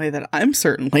gifted in a way that I'm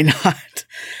certainly not.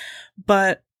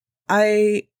 But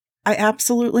I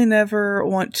absolutely never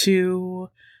want to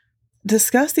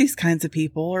discuss these kinds of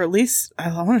people, or at least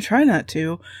I want to try not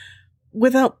to,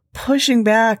 without pushing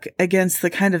back against the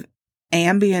kind of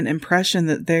ambient impression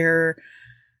that their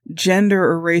gender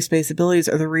or race-based abilities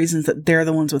are the reasons that they're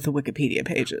the ones with the Wikipedia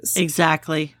pages.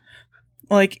 Exactly.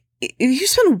 Like, if you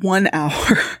spend 1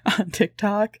 hour on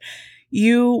TikTok,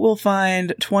 you will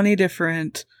find 20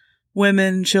 different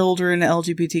women, children,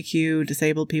 LGBTQ,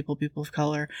 disabled people, people of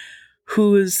color,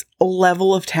 whose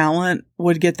level of talent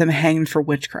would get them hanged for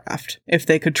witchcraft if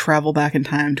they could travel back in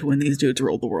time to when these dudes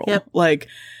ruled the world. Yep. Like,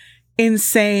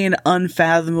 insane,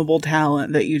 unfathomable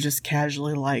talent that you just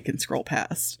casually like and scroll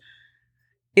past.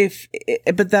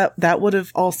 But that would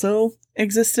have also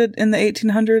existed in the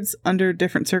 1800s under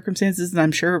different circumstances, and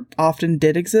I'm sure often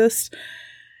did exist.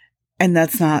 And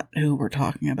that's not who we're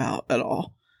talking about at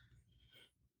all.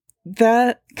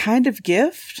 That kind of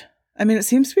gift, I mean, it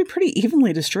seems to be pretty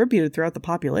evenly distributed throughout the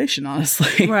population,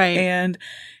 honestly. Right. And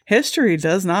history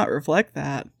does not reflect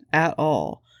that at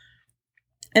all.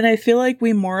 And I feel like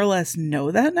we more or less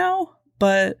know that now,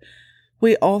 but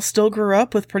we all still grew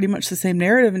up with pretty much the same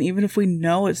narrative. And even if we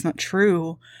know it's not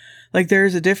true, like,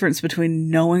 there's a difference between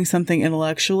knowing something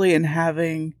intellectually and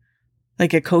having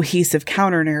like a cohesive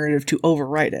counter narrative to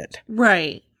overwrite it.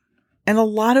 Right. And a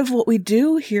lot of what we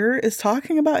do here is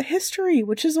talking about history,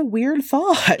 which is a weird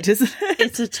thought, isn't it?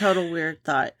 It's a total weird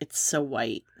thought. It's so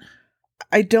white.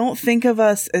 I don't think of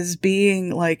us as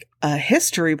being like a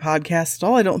history podcast at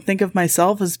all. I don't think of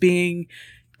myself as being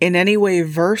in any way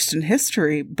versed in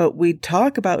history, but we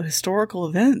talk about historical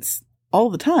events all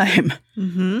the time.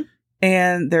 Mm-hmm.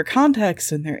 And their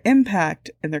context and their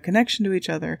impact and their connection to each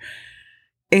other.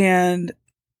 And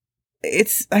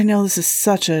I know this is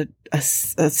such a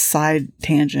side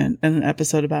tangent in an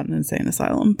episode about an insane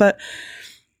asylum, but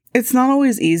it's not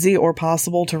always easy or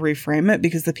possible to reframe it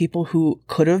because the people who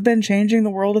could have been changing the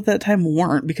world at that time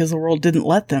weren't, because the world didn't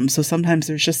let them. So sometimes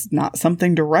there's just not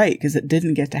something to write because it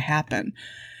didn't get to happen.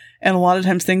 And a lot of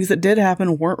times things that did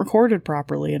happen weren't recorded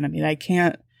properly. And I mean, I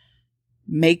can't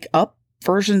make up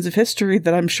versions of history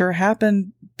that I'm sure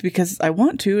happened because I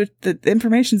want to. The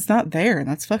information's not there, and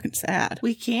that's fucking sad.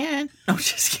 We can. I'm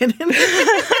just kidding.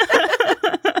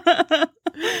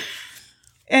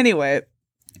 Anyway,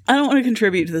 I don't want to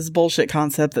contribute to this bullshit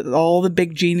concept that all the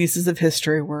big geniuses of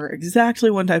history were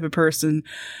exactly one type of person,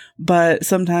 but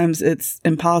sometimes it's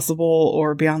impossible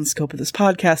or beyond the scope of this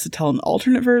podcast to tell an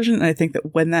alternate version. And I think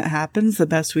that when that happens, the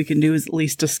best we can do is at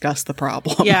least discuss the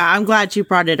problem. Yeah, I'm glad you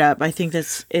brought it up. I think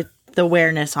that's it. The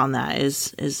awareness on that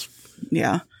is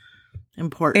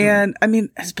important. And I mean,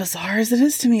 as bizarre as it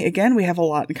is to me, again, we have a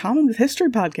lot in common with history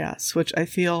podcasts, which I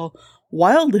feel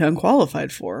wildly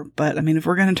unqualified for. But I mean, if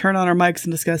we're going to turn on our mics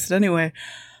and discuss it anyway,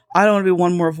 I don't want to be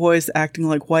one more voice acting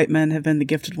like white men have been the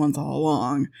gifted ones all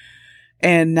along.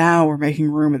 And now we're making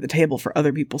room at the table for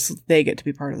other people so they get to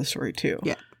be part of the story too.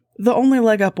 Yeah. The only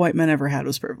leg up white men ever had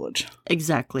was privilege.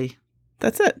 Exactly.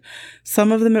 That's it.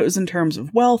 Some of them it was in terms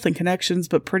of wealth and connections,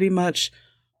 but pretty much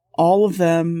all of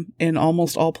them in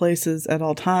almost all places at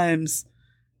all times,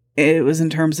 it was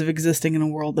in terms of existing in a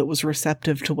world that was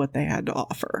receptive to what they had to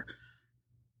offer.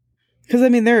 Because, I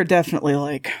mean, there are definitely,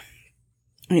 like,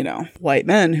 you know, white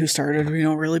men who started, you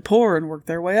know, really poor and worked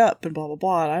their way up and blah, blah,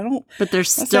 blah. But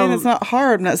there's I'm not still... saying it's not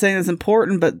hard. I'm not saying it's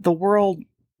important, but the world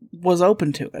was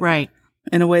open to it. Right.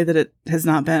 In a way that it has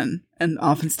not been and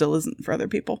often still isn't for other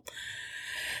people.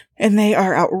 And they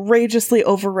are outrageously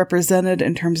overrepresented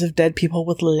in terms of dead people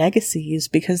with legacies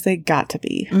because they got to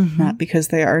be, not because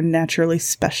they are naturally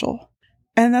special.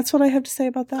 And that's what I have to say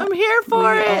about that. I'm here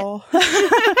for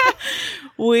it.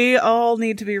 We all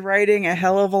need to be writing a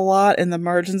hell of a lot in the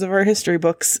margins of our history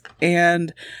books.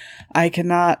 And I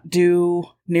cannot do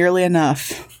nearly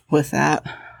enough with that.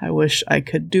 I wish I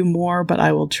could do more, but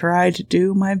I will try to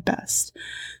do my best.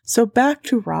 So back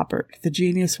to Robert, the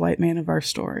genius white man of our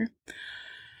story.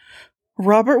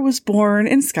 Robert was born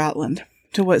in Scotland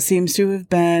to what seems to have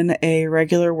been a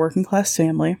regular working class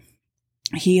family.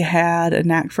 He had a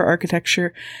knack for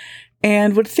architecture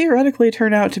and would theoretically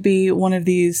turn out to be one of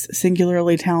these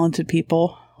singularly talented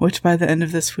people, which by the end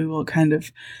of this we will kind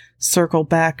of circle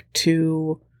back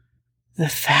to the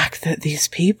fact that these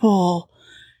people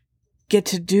get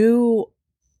to do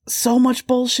so much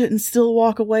bullshit and still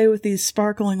walk away with these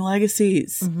sparkling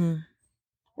legacies. Mm-hmm.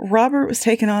 Robert was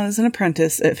taken on as an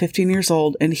apprentice at 15 years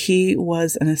old, and he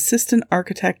was an assistant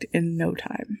architect in no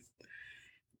time.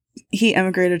 He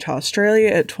emigrated to Australia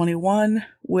at 21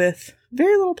 with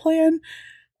very little plan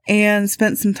and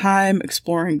spent some time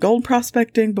exploring gold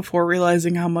prospecting before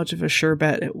realizing how much of a sure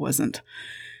bet it wasn't.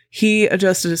 He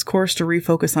adjusted his course to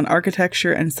refocus on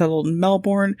architecture and settled in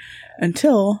Melbourne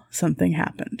until something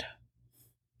happened.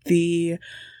 The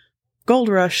gold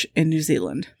rush in New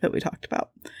Zealand that we talked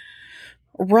about.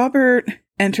 Robert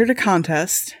entered a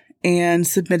contest and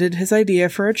submitted his idea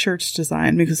for a church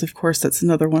design because, of course, that's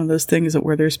another one of those things that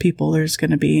where there's people, there's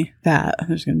going to be that.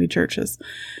 There's going to be churches.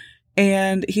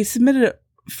 And he submitted it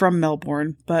from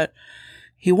Melbourne, but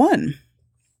he won.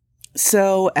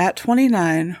 So at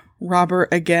 29, Robert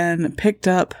again picked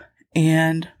up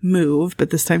and moved, but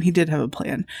this time he did have a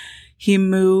plan. He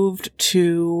moved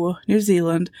to New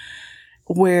Zealand,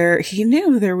 where he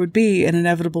knew there would be an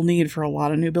inevitable need for a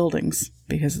lot of new buildings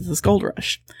because of this gold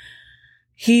rush.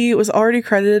 He was already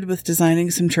credited with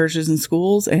designing some churches and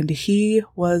schools, and he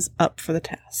was up for the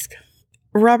task.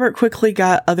 Robert quickly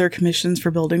got other commissions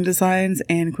for building designs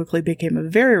and quickly became a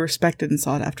very respected and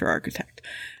sought-after architect.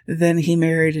 Then he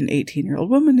married an 18-year-old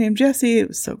woman named Jessie, it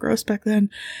was so gross back then,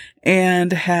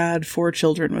 and had 4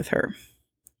 children with her.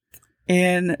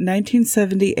 In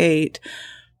 1978,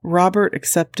 Robert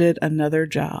accepted another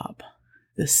job,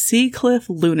 the Seacliff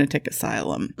Lunatic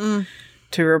Asylum,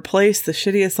 to replace the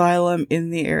shitty asylum in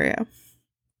the area.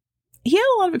 He had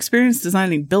a lot of experience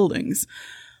designing buildings,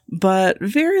 but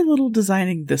very little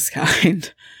designing this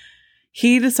kind.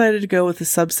 He decided to go with a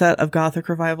subset of Gothic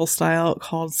Revival style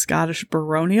called Scottish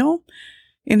Baronial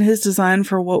in his design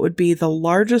for what would be the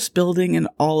largest building in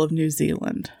all of New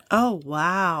Zealand. Oh,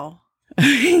 wow.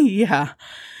 Yeah.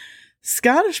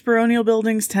 Scottish baronial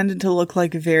buildings tended to look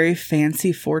like very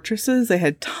fancy fortresses. They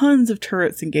had tons of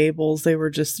turrets and gables. They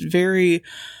were just very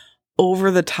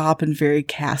over the top and very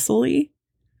castle-y.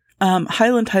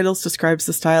 Highland Titles describes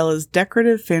the style as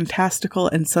decorative, fantastical,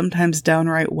 and sometimes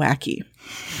downright wacky.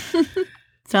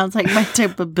 Sounds like my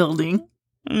type of building.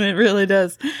 It really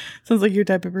does. Sounds like your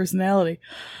type of personality.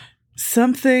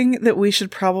 Something that we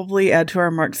should probably add to our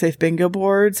Mark Safe bingo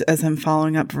boards as I'm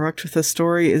following up Verrucht with this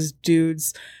story is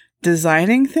dudes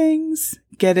designing things,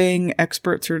 getting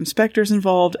experts or inspectors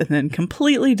involved, and then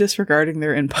completely disregarding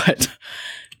their input.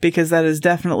 Because that is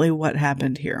definitely what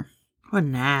happened here. What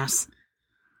an ass.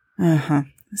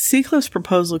 Seacliff's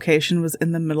proposed location was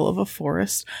in the middle of a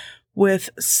forest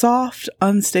with soft,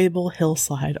 unstable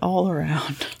hillside all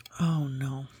around. Oh,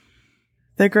 no.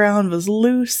 The ground was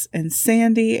loose and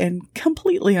sandy and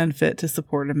completely unfit to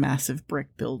support a massive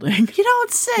brick building. You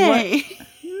don't say.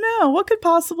 What could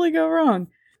possibly go wrong?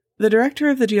 The director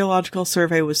of the Geological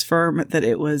Survey was firm that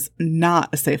it was not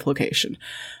a safe location,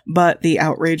 but the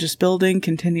outrageous building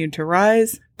continued to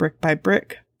rise, brick by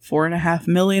brick, 4.5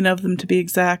 million of them to be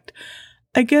exact,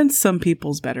 against some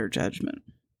people's better judgment.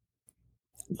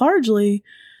 Largely,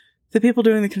 the people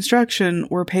doing the construction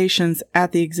were patients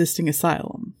at the existing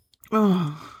asylum.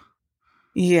 Oh.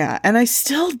 Yeah, and I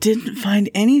still didn't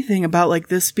find anything about like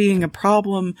this being a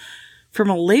problem from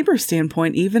a labor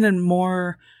standpoint, even in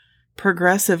more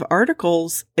progressive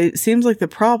articles. It seems like the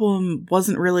problem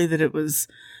wasn't really that it was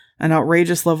an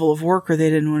outrageous level of work or they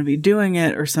didn't want to be doing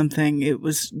it or something. It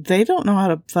was they don't know how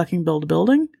to fucking build a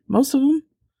building, most of them,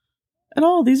 at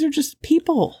all. These are just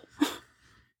people.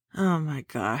 Oh my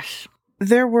gosh.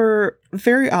 There were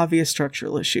very obvious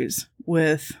structural issues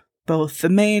with both the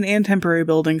main and temporary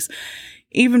buildings,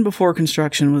 even before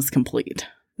construction was complete.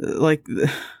 Like,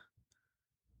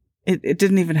 it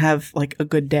didn't even have, like, a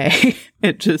good day.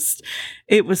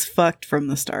 It was fucked from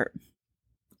the start.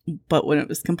 But when it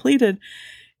was completed,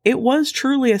 it was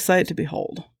truly a sight to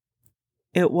behold.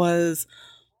 It was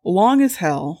long as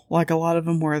hell, like a lot of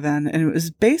them were then, and it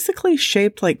was basically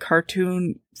shaped like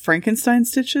cartoon Frankenstein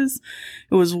stitches.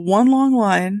 It was one long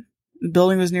line. The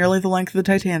building was nearly the length of the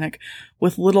Titanic,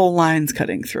 with little lines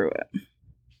cutting through it.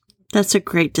 That's a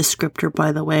great descriptor,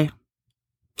 by the way.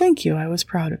 Thank you. I was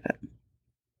proud of it.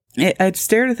 I'd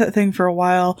stared at that thing for a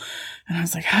while, and I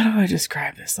was like, how do I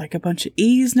describe this? Like a bunch of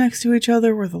E's next to each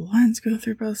other where the lines go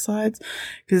through both sides?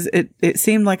 Because it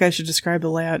seemed like I should describe the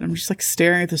layout, and I'm just like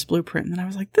staring at this blueprint, and then I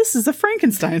was like, this is a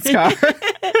Frankenstein scar.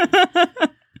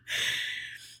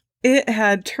 It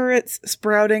had turrets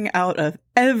sprouting out of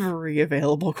every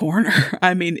available corner.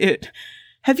 I mean,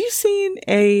 have you seen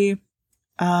I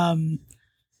think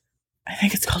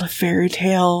it's called a fairy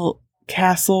tale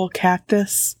castle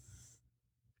cactus?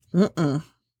 Mm-mm.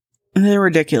 They're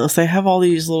ridiculous. They have all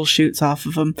these little shoots off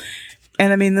of them.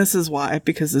 And I mean, this is why,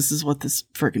 because this is what this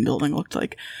freaking building looked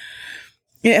like.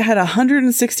 It had a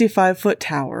 165-foot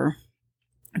tower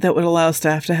that would allow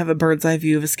staff to have a bird's eye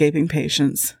view of escaping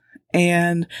patients.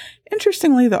 And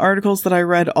interestingly, the articles that I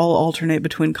read all alternate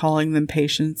between calling them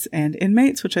patients and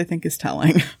inmates, which I think is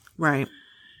telling. Right.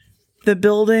 The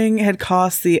building had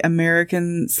cost the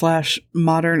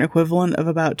American/modern equivalent of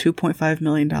about $2.5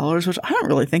 million, which I don't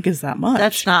really think is that much.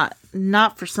 That's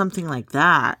not for something like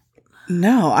that.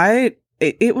 No,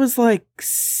 it was like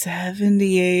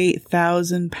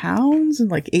 78,000 pounds in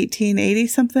like 1880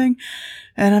 something.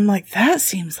 And I'm like, that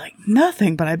seems like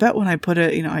nothing. But I bet when I put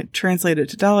it, I translate it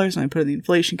to dollars and I put it in the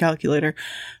inflation calculator,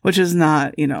 which is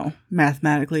not,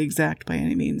 mathematically exact by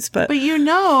any means. But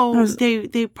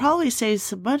they probably saved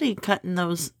some money cutting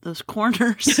those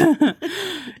corners.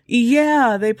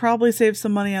 Yeah, they probably saved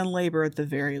some money on labor at the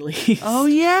very least. Oh,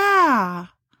 yeah.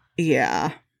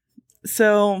 Yeah.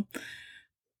 So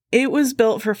it was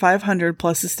built for 500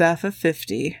 plus a staff of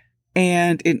 50.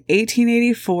 And in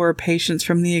 1884, patients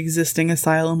from the existing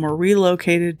asylum were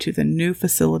relocated to the new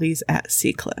facilities at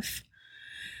Seacliff.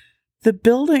 The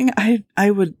building,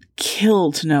 I would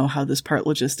kill to know how this part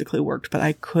logistically worked, but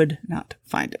I could not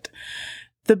find it.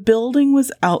 The building was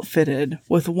outfitted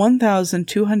with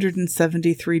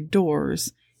 1,273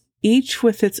 doors, each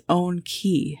with its own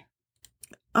key.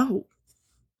 Oh.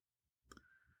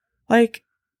 Like,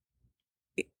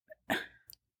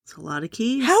 it's a lot of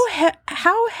keys. How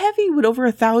heavy would over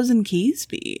 1,000 keys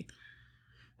be?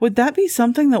 Would that be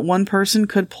something that one person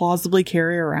could plausibly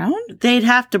carry around? They'd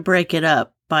have to break it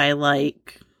up by,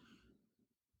 like,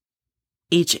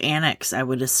 each annex, I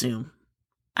would assume.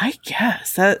 I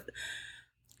guess. I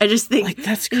just think, like,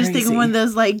 that's crazy. I just think of one of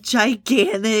those, like,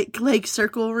 gigantic, like,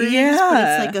 circle rings. Yeah. But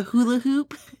it's like a hula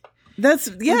hoop. That's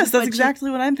exactly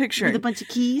what I'm picturing. With a bunch of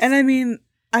keys. And I mean,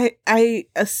 I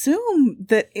assume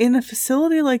that in a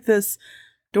facility like this,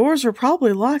 doors were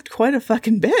probably locked quite a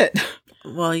fucking bit.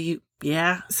 Well,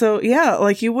 yeah. So, yeah,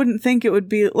 like, you wouldn't think it would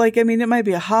be, like, I mean, it might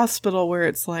be a hospital where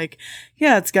it's like,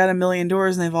 yeah, it's got a million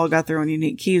doors and they've all got their own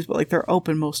unique keys, but, like, they're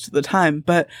open most of the time.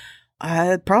 But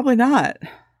probably not.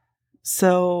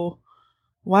 So,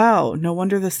 wow, no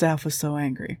wonder the staff was so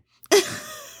angry.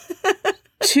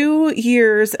 2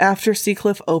 years after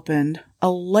Seacliff opened, a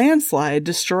landslide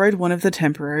destroyed one of the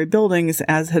temporary buildings,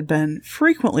 as had been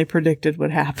frequently predicted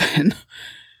would happen.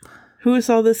 Who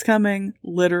saw this coming?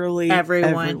 Literally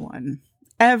everyone.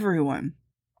 Everyone.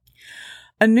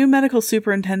 A new medical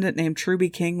superintendent named Truby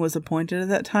King was appointed at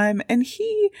that time, and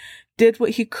he did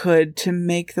what he could to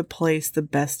make the place the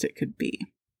best it could be.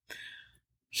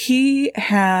 He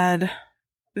had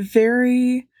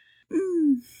very...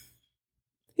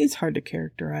 he's hard to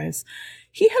characterize.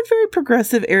 He had very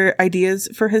progressive ideas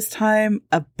for his time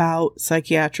about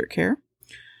psychiatric care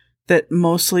that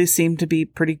mostly seemed to be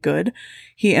pretty good.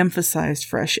 He emphasized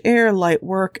fresh air, light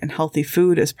work, and healthy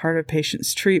food as part of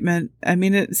patients' treatment. I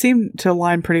mean, it seemed to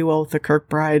align pretty well with the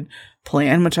Kirkbride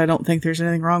plan, which I don't think there's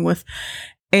anything wrong with.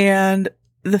 And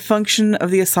the function of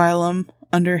the asylum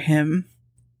under him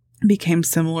became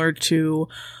similar to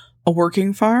a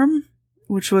working farm,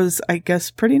 which was, I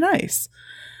guess, pretty nice.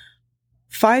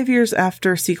 5 years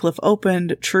after Seacliff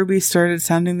opened, Truby started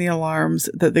sounding the alarms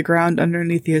that the ground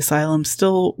underneath the asylum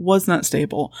still was not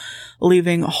stable,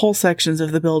 leaving whole sections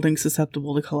of the building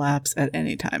susceptible to collapse at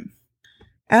any time.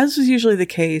 As was usually the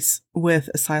case with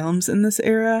asylums in this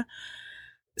era,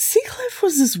 Seacliff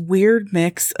was this weird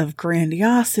mix of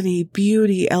grandiosity,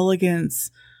 beauty, elegance,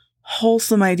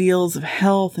 wholesome ideals of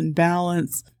health and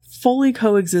balance, fully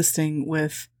coexisting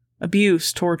with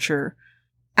abuse, torture,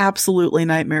 absolutely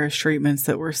nightmarish treatments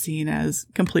that were seen as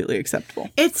completely acceptable.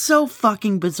 It's so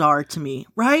fucking bizarre to me,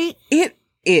 right? It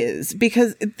is,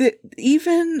 because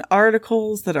even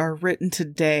articles that are written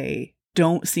today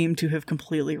don't seem to have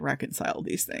completely reconciled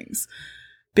these things.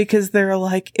 Because they're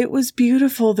like, it was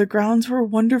beautiful, the grounds were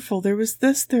wonderful, there was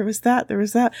this, there was that, there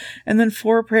was that. And then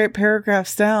 4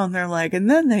 paragraphs down, they're like, and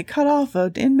then they cut off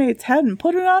an inmate's head and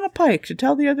put it on a pike to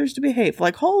tell the others to behave.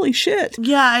 Like, holy shit.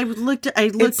 Yeah, I looked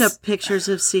up pictures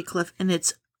of Seacliff, and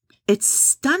it's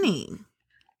stunning.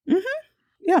 Mm-hmm.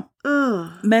 Yeah.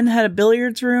 Ugh. Men had a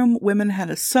billiards room, women had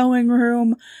a sewing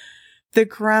room. The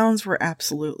grounds were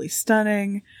absolutely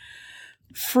stunning.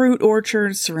 Fruit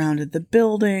orchards surrounded the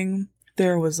building.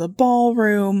 There was a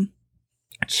ballroom.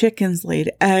 Chickens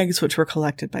laid eggs, which were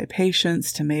collected by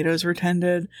patients. Tomatoes were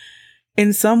tended.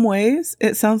 In some ways,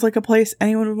 it sounds like a place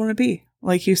anyone would want to be.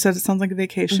 Like you said, it sounds like a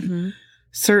vacation. Mm-hmm.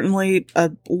 Certainly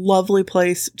a lovely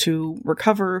place to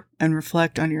recover and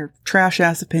reflect on your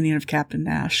trash-ass opinion of Captain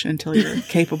Nash until you're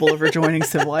capable of rejoining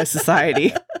civilized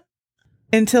society.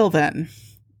 Until then,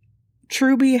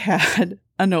 Truby had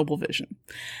a noble vision.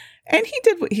 And he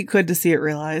did what he could to see it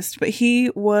realized, but he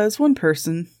was one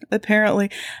person, apparently.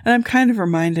 And I'm kind of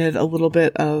reminded a little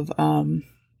bit of, God,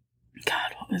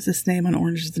 what was his name on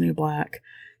Orange is the New Black?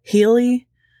 Healy?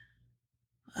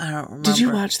 I don't remember. Did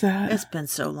you watch that? It's been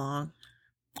so long.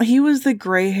 He was the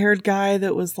gray-haired guy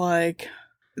that was like,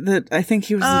 I think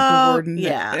he was the warden.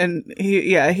 Yeah. And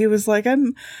he was like, I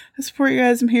support you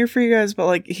guys, I'm here for you guys, but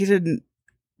like, he didn't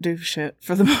do shit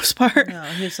for the most part. No,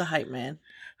 he was the hype man.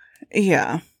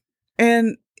 Yeah.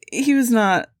 And he was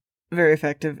not very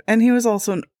effective. And he was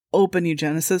also an open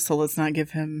eugenicist, so let's not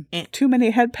give him too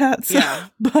many head pats. Yeah.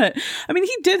 But, I mean,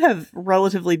 he did have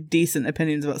relatively decent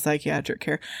opinions about psychiatric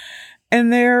care.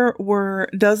 And there were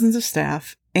dozens of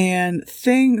staff and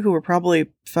who were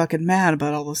probably fucking mad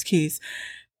about all those keys.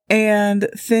 And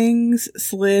things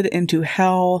slid into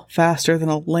hell faster than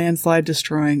a landslide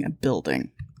destroying a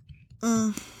building.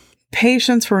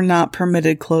 Patients were not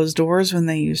permitted closed doors when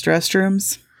they used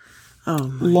restrooms. Oh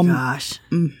my gosh.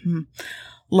 Mm-hmm.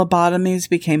 Lobotomies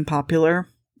became popular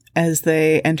as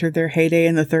they entered their heyday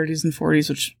in the 30s and 40s,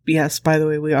 which, yes, by the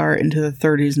way, we are into the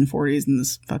 30s and 40s and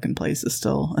this fucking place is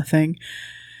still a thing.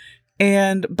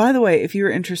 And by the way, if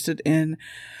you're interested in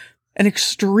an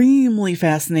extremely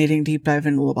fascinating deep dive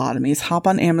into lobotomies, hop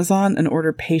on Amazon and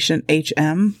order Patient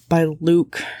HM by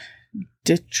Luke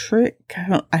Dietrich.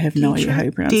 I have no idea how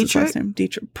you pronounce his last name.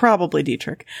 Probably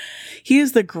Dietrich. He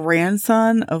is the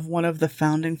grandson of one of the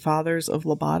founding fathers of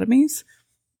lobotomies.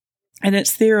 And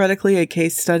it's theoretically a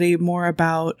case study more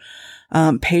about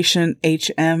patient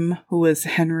HM, who was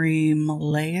Henry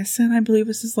Molaison, I believe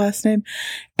was his last name.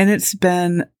 And it's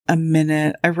been a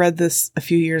minute. I read this a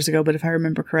few years ago, but if I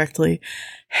remember correctly,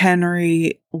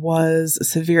 Henry was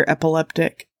severe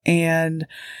epileptic and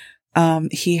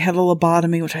he had a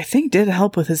lobotomy, which I think did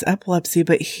help with his epilepsy,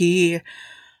 but he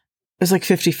was like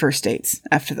 50 first dates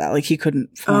after that. Like he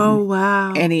couldn't form Oh,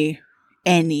 wow. any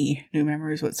new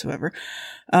memories whatsoever.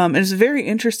 And it's a very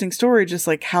interesting story, just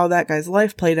like how that guy's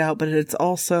life played out. But it's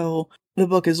also, the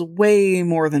book is way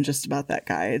more than just about that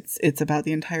guy. It's about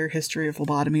the entire history of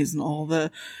lobotomies and all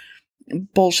the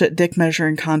bullshit dick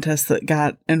measuring contests that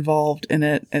got involved in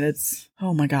it. And it's,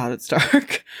 oh my God, it's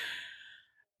dark.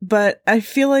 But I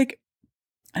feel like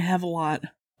I have a lot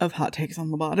of hot takes on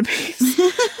lobotomies.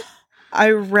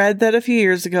 I read that a few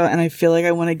years ago, and I feel like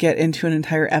I want to get into an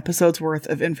entire episode's worth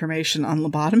of information on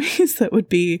lobotomies that would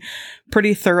be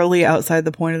pretty thoroughly outside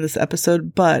the point of this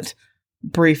episode, but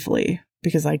briefly,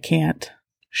 because I can't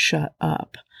shut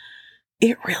up.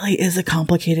 It really is a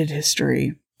complicated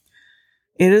history.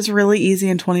 It is really easy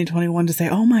in 2021 to say,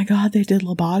 oh my God, they did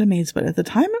lobotomies, but at the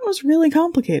time it was really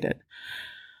complicated.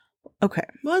 Okay.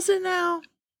 Was it now?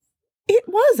 It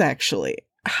was actually.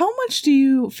 How much do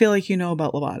you feel like you know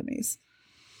about lobotomies?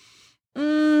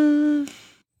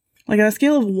 Like on a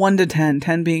scale of 1 to 10,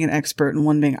 10 being an expert and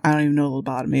 1 being, I don't even know what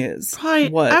lobotomy is. Probably,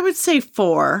 What? I would say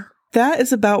 4. That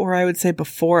is about where I would say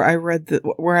before I read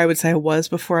where I would say I was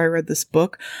before I read this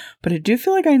book. But I do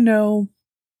feel like I know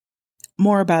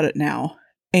more about it now.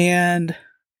 And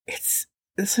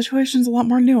the situation's a lot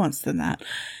more nuanced than that.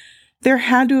 There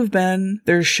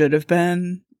should have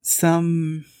been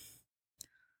some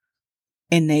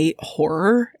innate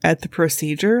horror at the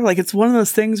procedure. Like, it's one of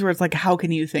those things where it's like, how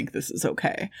can you think this is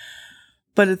okay?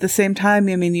 But at the same time,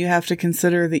 I mean, you have to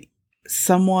consider that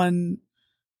someone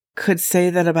could say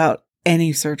that about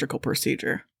any surgical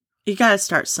procedure. You gotta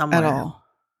start somewhere. At all.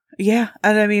 Yeah.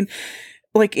 And I mean,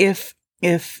 like if,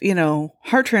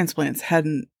 heart transplants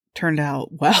hadn't turned out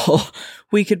well,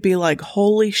 we could be like,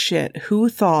 holy shit, who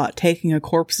thought taking a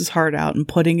corpse's heart out and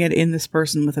putting it in this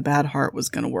person with a bad heart was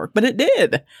going to work? But it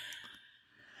did.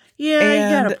 Yeah,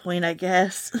 you got a point, I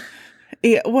guess.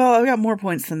 Yeah, well, I've got more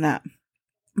points than that.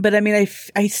 But I mean,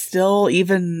 I still,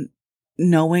 even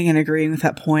knowing and agreeing with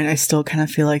that point, I still kind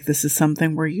of feel like this is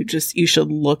something where you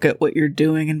should look at what you're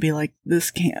doing and be like,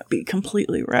 this can't be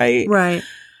completely right. Right.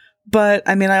 But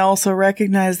I mean, I also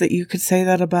recognize that you could say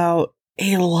that about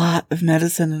a lot of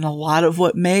medicine, and a lot of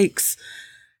what makes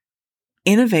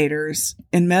innovators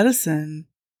in medicine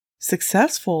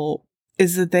successful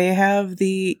is that they have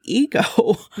the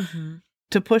ego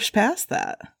to push past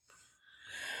that.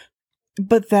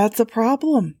 But that's a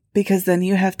problem, because then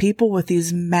you have people with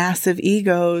these massive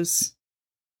egos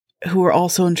who are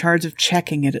also in charge of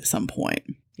checking it at some point.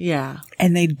 Yeah.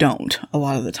 And they don't a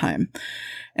lot of the time.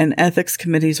 And ethics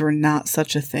committees were not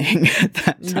such a thing at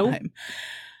that time. Nope.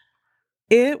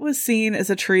 It was seen as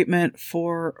a treatment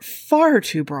for far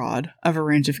too broad of a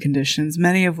range of conditions,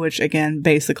 many of which, again,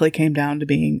 basically came down to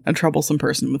being a troublesome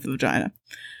person with a vagina.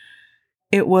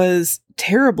 It was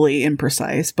terribly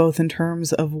imprecise, both in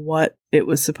terms of what it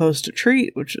was supposed to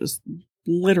treat, which was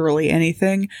literally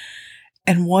anything,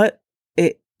 and what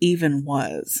it even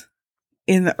was.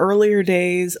 In the earlier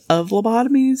days of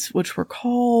lobotomies, which were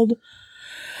called,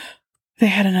 they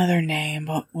had another name,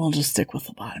 but we'll just stick with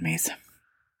lobotomies.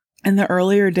 In the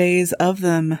earlier days of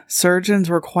them, surgeons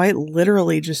were quite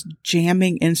literally just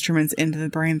jamming instruments into the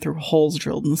brain through holes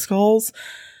drilled in the skulls,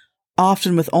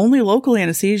 often with only local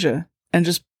anesthesia, and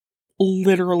just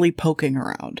literally poking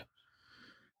around.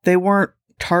 They weren't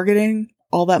targeting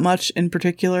all that much in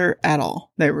particular at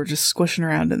all. They were just squishing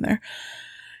around in there.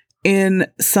 In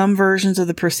some versions of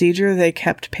the procedure, they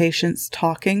kept patients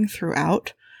talking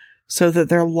throughout, so that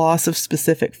their loss of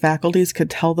specific faculties could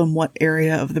tell them what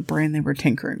area of the brain they were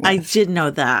tinkering with. I did know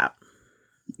that.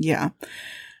 Yeah.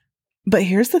 But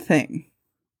here's the thing.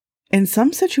 In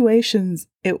some situations,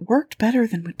 it worked better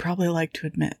than we'd probably like to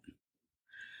admit.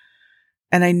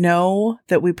 And I know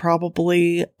that we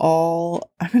probably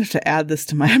all, I'm going to have to add this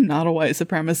to my, I'm not a white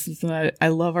supremacist, and I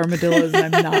love armadillos,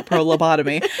 and I'm not pro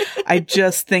lobotomy. I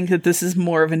just think that this is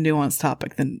more of a nuanced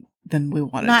topic than we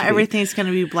want it to be. Not everything's going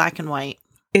to be black and white.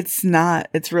 It's not.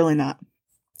 It's really not.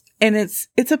 And it's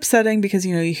upsetting because,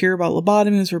 you hear about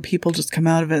lobotomies where people just come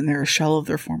out of it and they're a shell of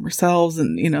their former selves,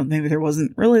 and, maybe there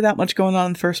wasn't really that much going on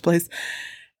in the first place.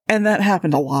 And that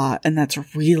happened a lot, and that's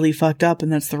really fucked up, and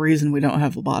that's the reason we don't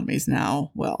have lobotomies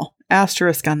now. Well,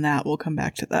 asterisk on that. We'll come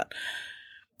back to that.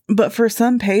 But for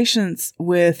some patients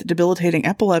with debilitating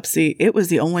epilepsy, it was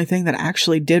the only thing that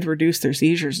actually did reduce their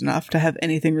seizures enough to have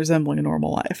anything resembling a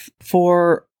normal life.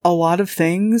 For a lot of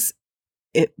things,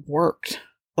 it worked.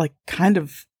 Like, kind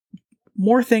of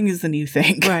more things than you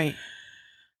think. Right.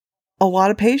 A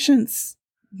lot of patients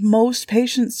most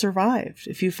patients survived.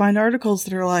 If you find articles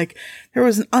that are like, there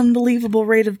was an unbelievable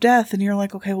rate of death, and you're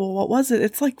like, okay, well, what was it?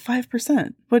 It's like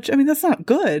 5%, which, I mean, that's not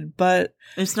good, but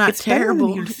it's not it's terrible.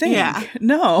 Better than you'd think. Yeah.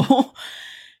 No.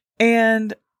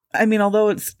 And I mean, although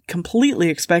it's completely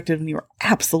expected when you were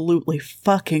absolutely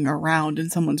fucking around in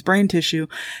someone's brain tissue,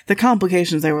 the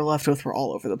complications they were left with were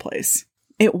all over the place.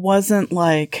 It wasn't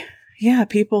like, yeah,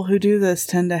 people who do this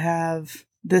tend to have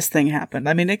this thing happen.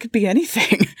 I mean, it could be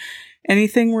anything.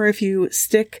 Anything where if you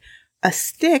stick a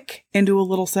stick into a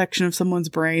little section of someone's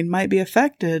brain might be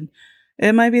affected.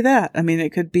 It might be that. I mean,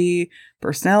 it could be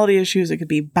personality issues. It could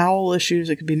be bowel issues.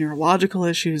 It could be neurological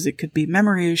issues. It could be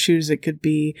memory issues. It could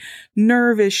be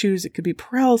nerve issues. It could be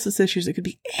paralysis issues. It could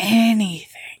be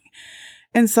anything.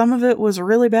 And some of it was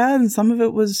really bad and some of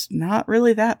it was not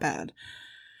really that bad.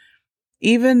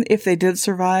 Even if they did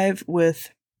survive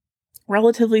with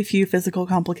relatively few physical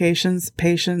complications,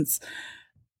 patients,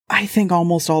 I think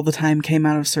almost all the time came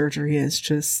out of surgery as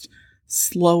just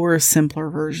slower, simpler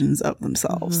versions of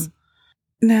themselves. Mm-hmm.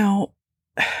 Now,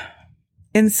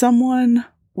 in someone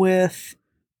with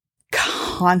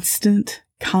constant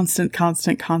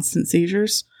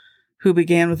seizures, who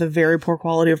began with a very poor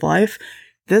quality of life,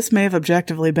 this may have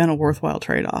objectively been a worthwhile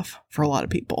trade-off for a lot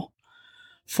of people.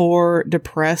 For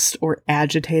depressed or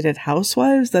agitated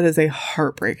housewives, that is a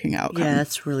heartbreaking outcome. Yeah,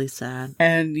 that's really sad.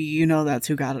 And you know that's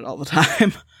who got it all the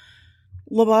time.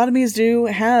 Lobotomies do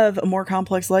have a more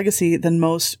complex legacy than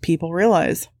most people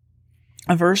realize.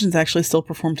 Aversion's actually still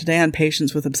performed today on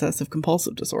patients with obsessive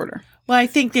compulsive disorder. Well, I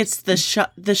think it's the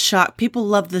shock. People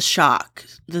love the shock.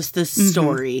 This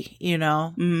story, you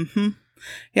know? Mm-hmm.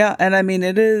 Yeah, and I mean,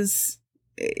 it is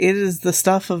the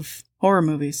stuff of horror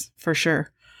movies, for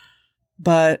sure.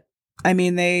 But, I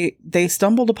mean, they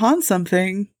stumbled upon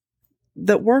something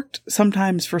that worked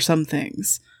sometimes for some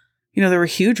things. You know, there were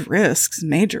huge risks,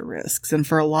 major risks, and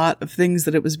for a lot of things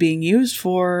that it was being used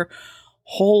for,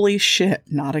 holy shit,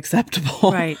 not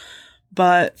acceptable. Right.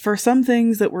 But for some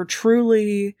things that were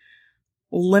truly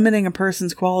limiting a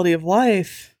person's quality of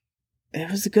life,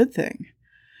 it was a good thing.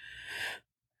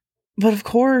 But of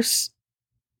course,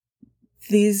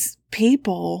 these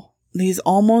people, these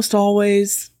almost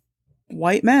always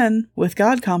white men with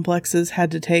God complexes,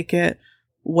 had to take it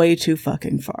way too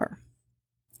fucking far.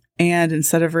 And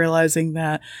instead of realizing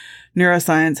that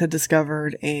neuroscience had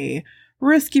discovered a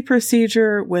risky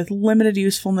procedure with limited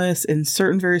usefulness in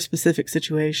certain very specific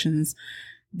situations,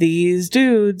 these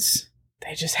dudes,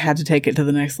 they just had to take it to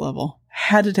the next level.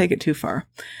 Had to take it too far.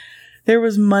 There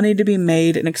was money to be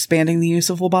made in expanding the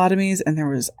use of lobotomies, and there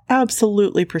was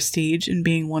absolutely prestige in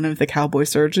being one of the cowboy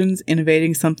surgeons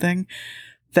innovating something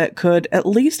that could at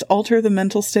least alter the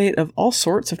mental state of all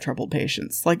sorts of troubled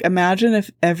patients. Like, imagine if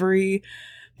every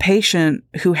patient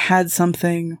who had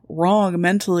something wrong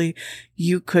mentally,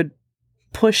 you could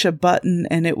push a button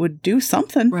and it would do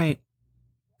something. Right.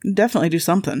 Definitely do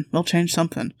something. It'll change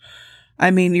something.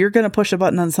 I mean, you're going to push a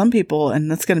button on some people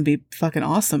and that's going to be fucking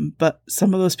awesome. But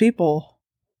some of those people,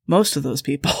 most of those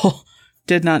people,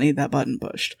 did not need that button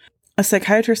pushed. A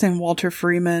psychiatrist named Walter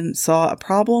Freeman saw a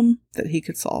problem that he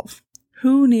could solve.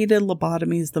 Who needed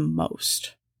lobotomies the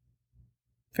most?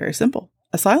 Very simple.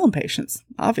 Asylum patients,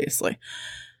 obviously.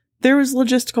 There was a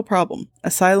logistical problem.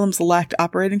 Asylums lacked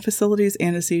operating facilities,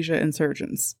 anesthesia, and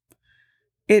surgeons.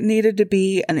 It needed to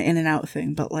be an in and out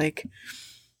thing, but like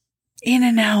in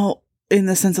and out in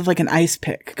the sense of like an ice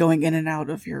pick going in and out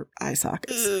of your eye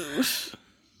sockets.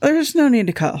 There's no need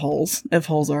to cut holes if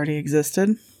holes already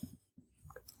existed.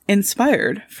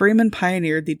 Inspired, Freeman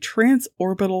pioneered the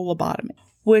transorbital lobotomy,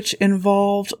 which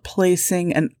involved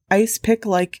placing an ice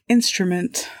pick-like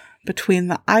instrument between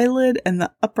the eyelid and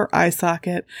the upper eye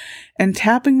socket and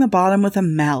tapping the bottom with a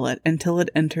mallet until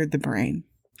it entered the brain.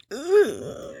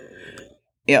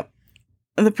 Yep.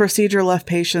 The procedure left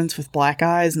patients with black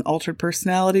eyes and altered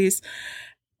personalities.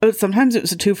 But sometimes it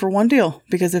was a 2-for-1 deal,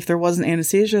 because if there wasn't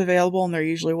anesthesia available, and there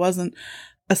usually wasn't,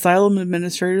 asylum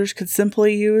administrators could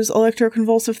simply use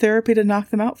electroconvulsive therapy to knock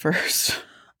them out first.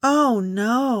 Oh,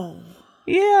 no.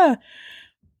 Yeah.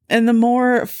 And the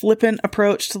more flippant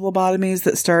approach to lobotomies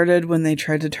that started when they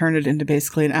tried to turn it into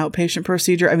basically an outpatient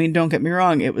procedure. I mean, don't get me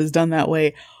wrong. It was done that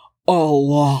way a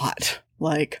lot.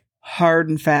 Like, hard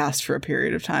and fast for a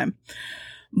period of time.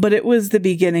 But it was the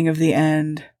beginning of the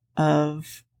end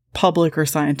of public or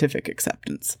scientific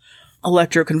acceptance.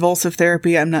 Electroconvulsive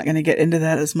therapy, I'm not going to get into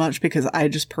that as much because I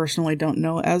just personally don't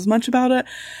know as much about it.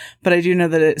 But I do know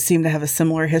that it seemed to have a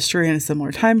similar history and a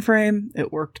similar time frame.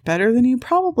 It worked better than you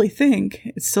probably think.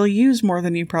 It's still used more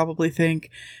than you probably think.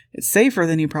 It's safer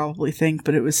than you probably think,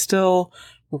 but it was still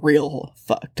real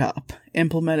fucked up,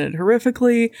 implemented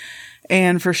horrifically,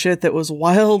 and for shit that was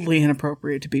wildly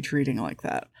inappropriate to be treating like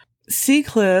that.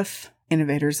 Seacliff,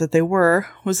 innovators that they were,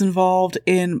 was involved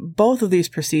in both of these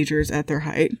procedures at their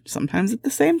height, sometimes at the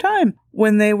same time,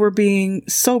 when they were being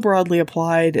so broadly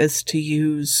applied as to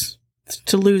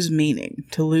lose meaning,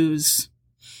 to lose,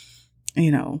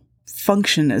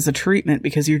 function as a treatment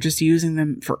because you're just using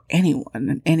them for anyone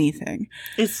and anything.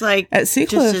 It's like at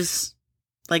Seacliff, just as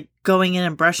like going in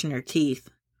and brushing your teeth.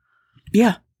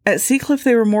 Yeah. At Seacliff,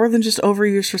 they were more than just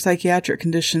overused for psychiatric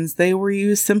conditions. They were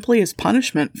used simply as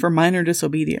punishment for minor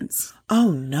disobedience.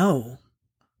 Oh, no.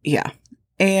 Yeah.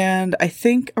 And I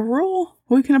think a rule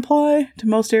we can apply to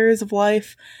most areas of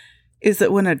life is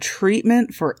that when a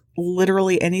treatment for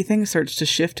literally anything starts to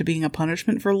shift to being a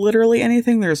punishment for literally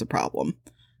anything, there's a problem.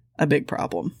 A big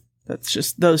problem. That's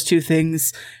just, those two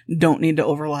things don't need to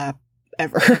overlap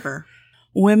ever.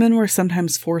 Women were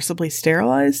sometimes forcibly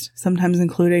sterilized, sometimes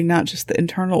including not just the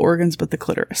internal organs, but the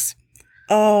clitoris.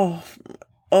 Oh.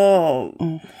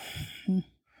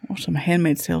 Some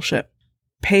Handmaid's Tale shit.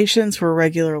 Patients were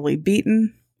regularly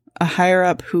beaten. A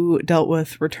higher-up who dealt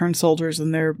with returned soldiers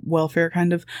and their welfare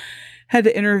had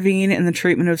to intervene in the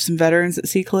treatment of some veterans at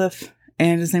Seacliff,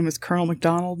 and his name was Colonel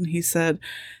McDonald, and he said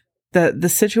that the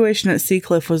situation at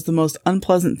Seacliff was the most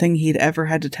unpleasant thing he'd ever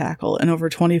had to tackle in over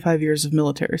 25 years of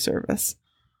military service.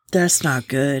 That's not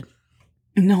good.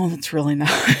 No, that's really not.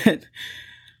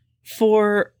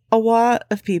 For a lot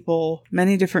of people,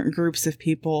 many different groups of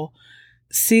people,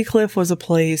 Seacliff was a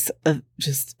place of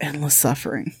just endless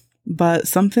suffering. But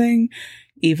something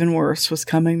even worse was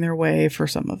coming their way for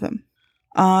some of them.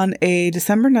 On a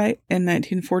December night in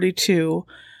 1942,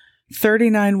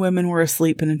 39 women were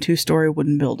asleep in a 2-story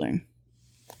wooden building.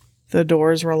 The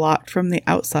doors were locked from the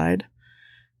outside.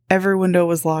 Every window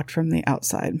was locked from the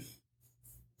outside.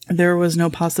 There was no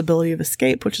possibility of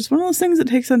escape, which is one of those things that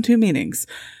takes on two meanings.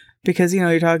 Because,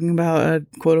 you're talking about a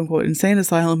quote-unquote insane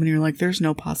asylum, and you're like, there's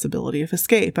no possibility of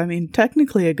escape. I mean,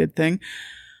 technically a good thing.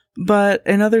 But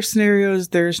in other scenarios,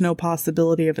 there's no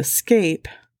possibility of escape.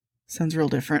 Sounds real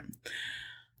different.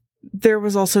 There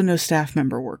was also no staff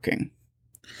member working.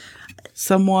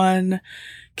 Someone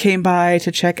came by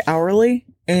to check hourly,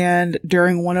 and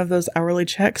during one of those hourly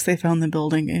checks, they found the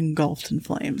building engulfed in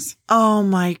flames. Oh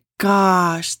my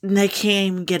gosh. They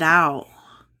can't even get out.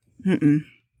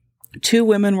 2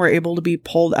 women were able to be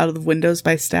pulled out of the windows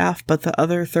by staff, but the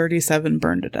other 37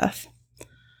 burned to death.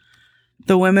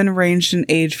 The women ranged in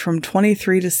age from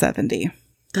 23 to 70.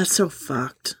 That's so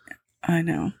fucked. I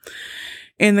know.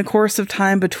 In the course of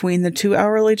time between the 2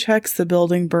 hourly checks, the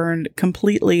building burned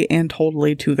completely and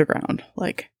totally to the ground,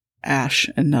 like ash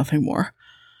and nothing more.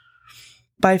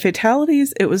 By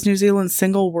fatalities, it was New Zealand's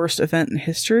single worst event in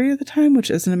history at the time,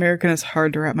 which as an American is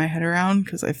hard to wrap my head around,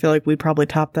 because I feel like we'd probably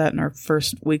top that in our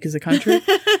first week as a country,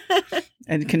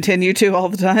 and continue to all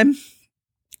the time.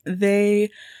 They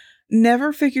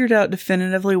never figured out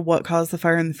definitively what caused the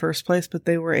fire in the first place, but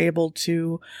they were able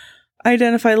to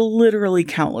identify literally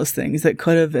countless things that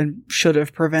could have and should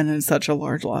have prevented such a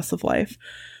large loss of life.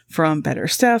 From better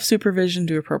staff supervision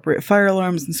to appropriate fire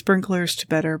alarms and sprinklers to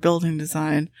better building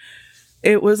design.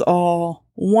 It was all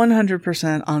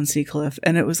 100% on Seacliff,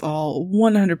 and it was all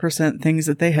 100% things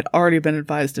that they had already been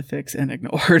advised to fix and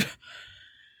ignored.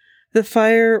 The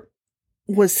fire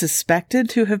was suspected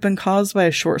to have been caused by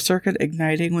a short circuit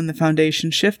igniting when the foundation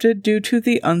shifted due to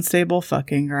the unstable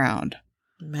fucking ground.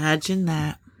 Imagine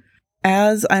that.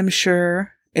 As I'm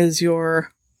sure is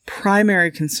your primary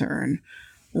concern,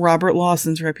 Robert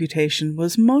Lawson's reputation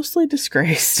was mostly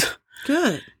disgraced.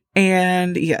 Good.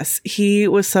 And yes, he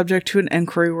was subject to an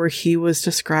inquiry where he was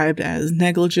described as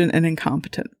negligent and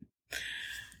incompetent.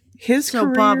 His So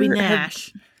career Bobby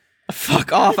Nash.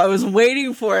 Fuck off. I was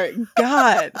waiting for it.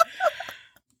 God.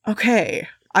 Okay.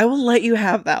 I will let you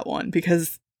have that one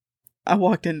because I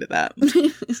walked into that.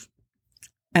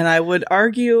 And I would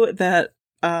argue that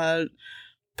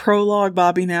prologue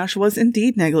Bobby Nash was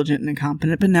indeed negligent and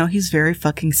incompetent, but now he's very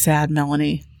fucking sad,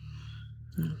 Melanie.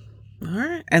 All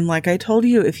right. And like I told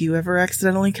you, if you ever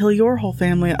accidentally kill your whole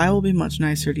family, I will be much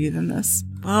nicer to you than this.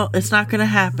 Well, it's not going to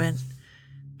happen.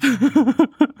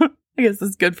 I guess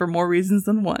it's good for more reasons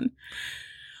than one.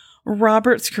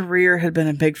 Robert's career had been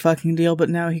a big fucking deal, but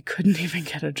now he couldn't even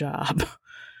get a job.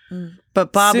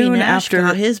 But Bobby Soon Nash after-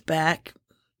 got his back.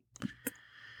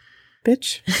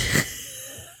 Bitch.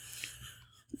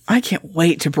 I can't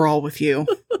wait to brawl with you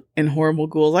in Horrible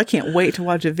Ghouls. I can't wait to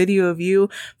watch a video of you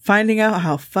finding out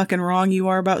how fucking wrong you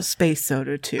are about space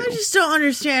soda, too. I just don't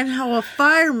understand how a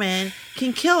fireman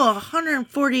can kill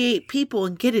 148 people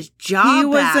and get his job He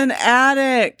was back. an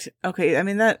addict. Okay, I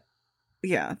mean, that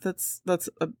Yeah, that's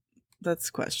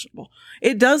questionable.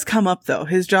 It does come up though.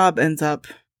 His job ends up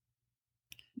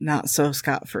not so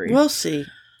scot-free. We'll see.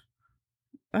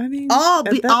 I mean, I'll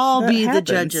be the happens.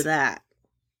 judge of that.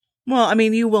 Well, I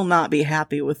mean, you will not be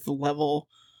happy with the level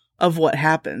of what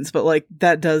happens, but like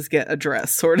that does get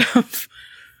addressed, sort of.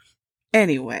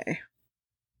 Anyway,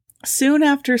 soon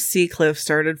after Seacliff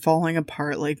started falling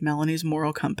apart like Melanie's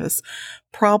moral compass,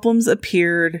 problems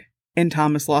appeared in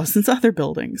Thomas Lawson's other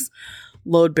buildings.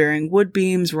 Load-bearing wood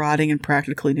beams rotting in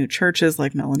practically new churches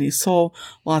like Melanie's soul,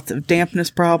 lots of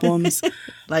dampness problems.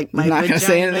 Like my I'm not going to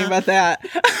say vagina. anything about that.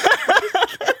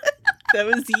 That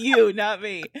was you, not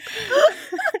me.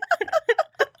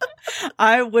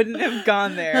 I wouldn't have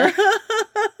gone there.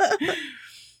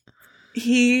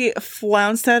 He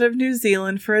flounced out of New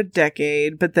Zealand for a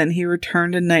decade, but then he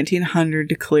returned in 1900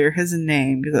 to clear his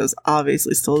name because that was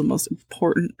obviously still the most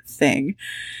important thing.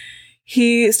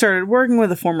 He started working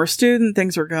with a former student.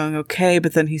 Things were going okay,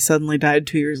 but then he suddenly died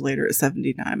 2 years later at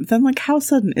 79. But then, like, how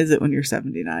sudden is it when you're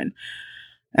 79?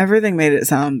 Everything made it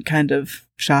sound kind of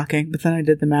shocking, but then I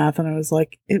did the math and I was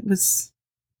like, it was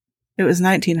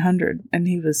 1900 and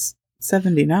he was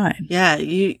 79. Yeah,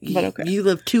 But okay. you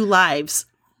lived 2 lives.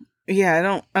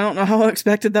 Yeah, I don't know how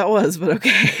unexpected that was, but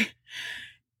okay.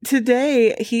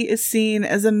 Today, he is seen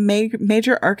as a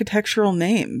major architectural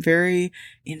name, very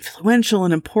influential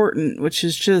and important, which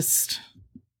is just,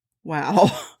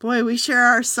 wow. Boy, we share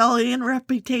our Sullian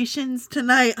reputations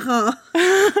tonight, huh?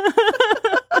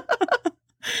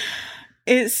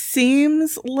 It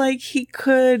seems like he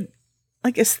could,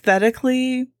 like,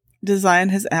 aesthetically design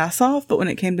his ass off, but when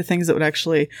it came to things that would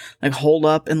actually, like, hold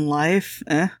up in life,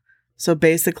 So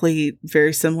basically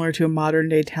very similar to a modern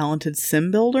day talented sim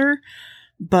builder.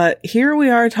 But here we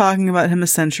are talking about him a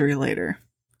century later.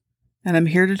 And I'm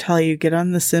here to tell you, get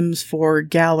on the Sims 4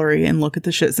 gallery and look at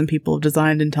the shit some people have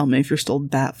designed and tell me if you're still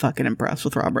that fucking impressed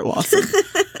with Robert Lawson.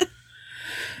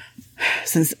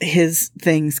 Since his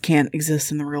things can't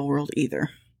exist in the real world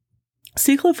either.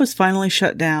 Seacliff was finally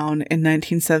shut down in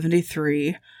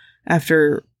 1973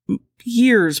 after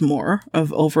years more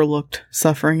of overlooked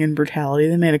suffering and brutality.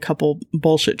 They made a couple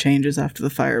bullshit changes after the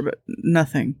fire, but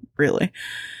nothing really.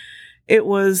 It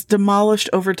was demolished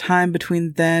over time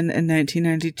between then and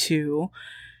 1992.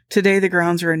 Today, the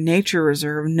grounds are a nature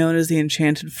reserve known as the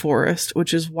Enchanted Forest,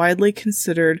 which is widely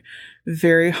considered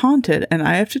very haunted. And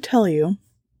I have to tell you,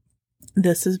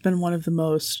 this has been one of the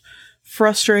most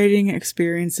frustrating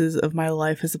experiences of my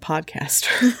life as a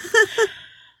podcaster.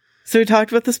 So we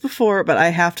talked about this before, but I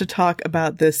have to talk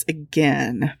about this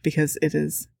again because it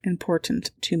is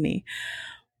important to me.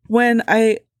 When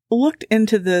I looked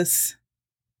into this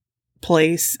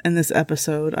place in this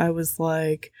episode, I was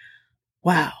like,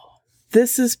 wow,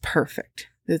 this is perfect.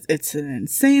 It's an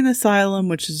insane asylum,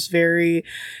 which is very,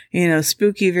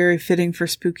 spooky, very fitting for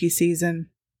spooky season.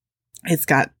 It's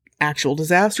got actual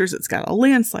disasters. It's got a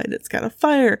landslide. It's got a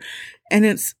fire. And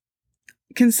it's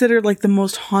considered like the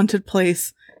most haunted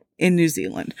place in New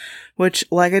Zealand, which,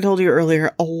 like I told you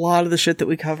earlier, a lot of the shit that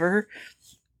we cover,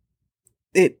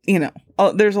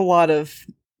 there's a lot of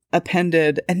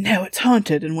appended, and now it's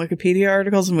haunted in Wikipedia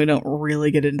articles, and we don't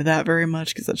really get into that very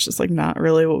much because that's just like not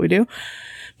really what we do.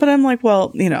 But I'm like,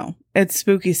 well, it's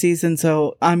spooky season,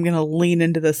 so I'm going to lean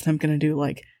into this and I'm going to do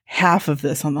like half of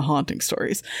this on the haunting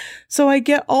stories. So I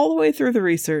get all the way through the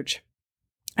research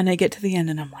and I get to the end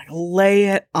and I'm like, lay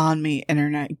it on me,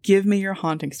 internet. Give me your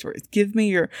haunting stories. Give me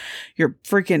your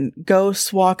freaking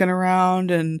ghosts walking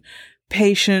around and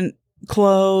patient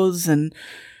clothes and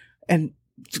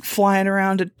flying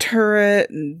around a turret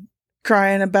and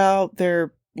crying about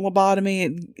their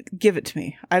lobotomy. Give it to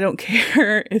me. I don't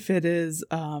care if it is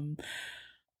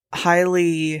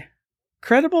highly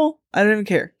credible. I don't even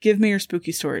care. Give me your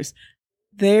spooky stories.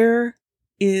 There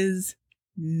is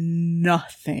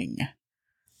nothing.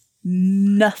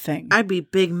 I'd be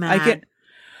big mad.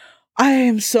 I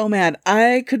am so mad.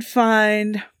 I could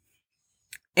find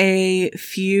a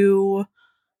few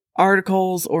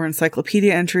articles or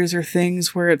encyclopedia entries or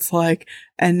things where it's like,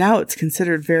 and now it's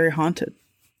considered very haunted.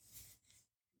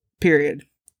 Period.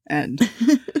 And,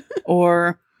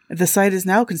 or the site is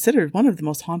now considered one of the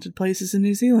most haunted places in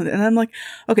New Zealand. And I'm like,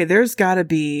 okay, there's gotta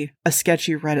be a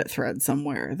sketchy Reddit thread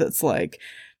somewhere that's like,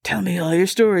 tell me all your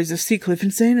stories of Seacliff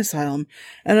Insane Asylum.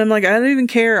 And I'm like, I don't even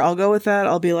care. I'll go with that.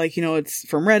 I'll be like, it's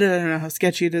from Reddit. I don't know how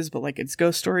sketchy it is, but like, it's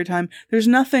ghost story time. There's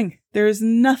nothing. There is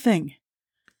nothing.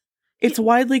 It's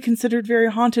widely considered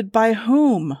very haunted by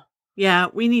whom? Yeah,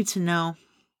 we need to know.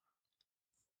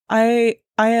 I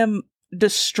am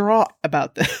distraught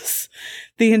about this.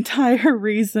 The entire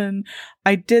reason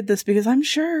I did this, because I'm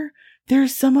sure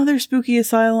there's some other spooky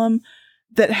asylum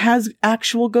that has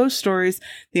actual ghost stories.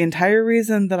 The entire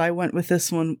reason that I went with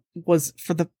this one was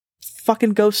for the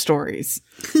fucking ghost stories.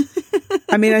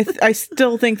 I mean, I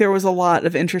still think there was a lot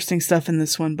of interesting stuff in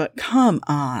this one, but come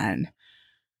on.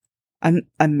 I'm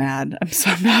mad. I'm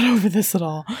so mad over this at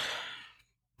all.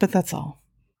 But that's all.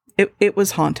 It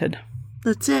was haunted.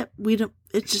 That's it.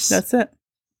 That's it.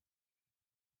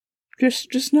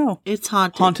 Just know. It's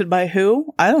haunted. Haunted by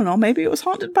who? I don't know. Maybe it was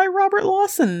haunted by Robert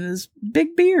Lawson and his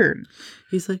big beard.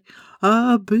 He's like,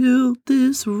 I built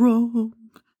this wrong.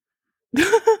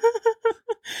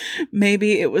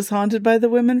 Maybe it was haunted by the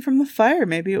women from the fire.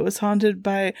 Maybe it was haunted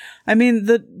by... I mean,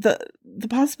 the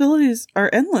possibilities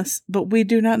are endless, but we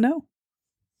do not know.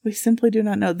 We simply do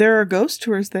not know. There are ghost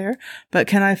tours there, but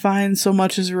can I find so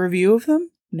much as a review of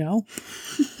them? No.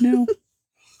 No.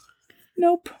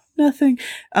 Nope. Nothing.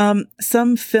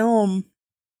 Some film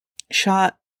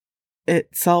shot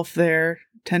itself there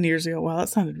 10 years ago. Wow, that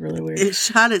sounded really weird. It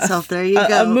shot itself. There you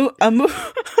go.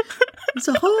 It's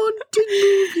a haunted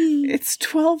movie. It's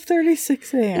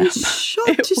 12:36 a.m. It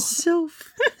shot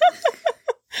itself.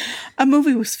 A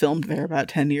movie was filmed there about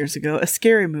 10 years ago. A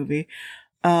scary movie.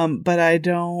 But I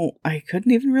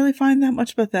couldn't even really find that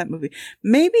much about that movie.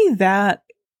 Maybe that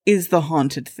is the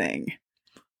haunted thing.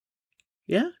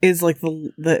 Yeah. Is like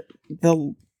the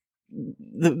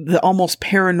almost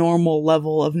paranormal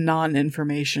level of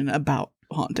non-information about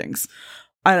hauntings.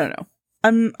 I don't know.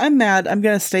 I'm mad. I'm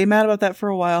going to stay mad about that for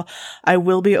a while. I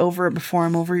will be over it before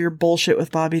I'm over your bullshit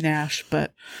with Bobby Nash,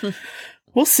 but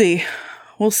we'll see.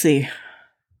 We'll see.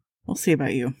 We'll see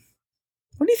about you.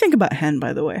 What do you think about Hen,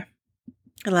 by the way?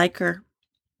 I like her.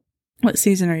 What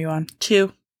season are you on?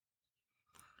 2.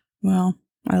 Well,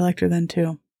 I liked her then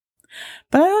too.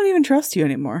 But I don't even trust you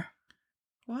anymore.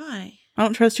 Why? I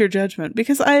don't trust your judgment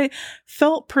because I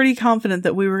felt pretty confident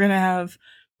that we were going to have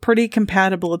pretty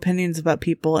compatible opinions about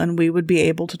people and we would be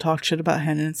able to talk shit about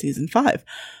Hen in season 5.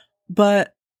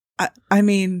 But I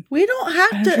mean, we don't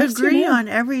have to agree on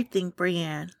everything,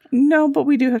 Brienne. No, but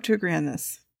we do have to agree on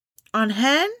this. On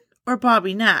Hen or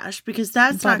Bobby Nash, because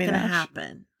that's Bobby not going to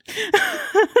happen.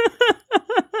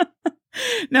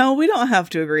 No, we don't have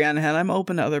to agree on Hen. I'm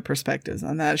open to other perspectives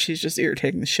on that. She's just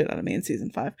irritating the shit out of me in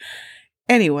season 5.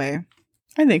 Anyway,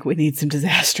 I think we need some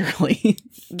disaster relief.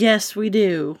 Yes, we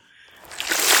do.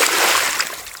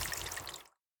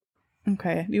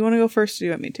 Okay. Do you want to go first or do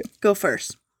you want me to? Go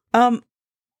first.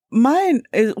 Mine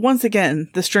is, once again,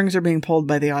 the strings are being pulled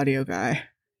by the audio guy.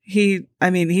 He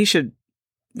should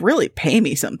really pay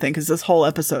me something because this whole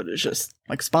episode is just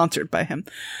like sponsored by him.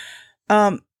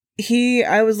 I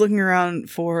was looking around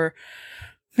for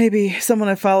maybe someone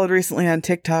I followed recently on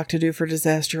TikTok to do for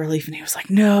disaster relief, and he was like,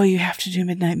 no, you have to do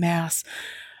Midnight Mass.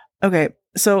 Okay,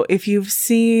 so if you've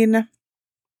seen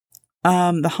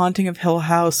The Haunting of Hill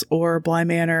House or Bly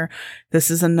Manor,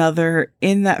 this is another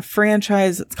in that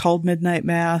franchise. It's called Midnight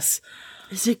Mass.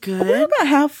 Is it good? We're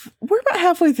about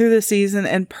halfway through the season,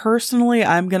 and personally,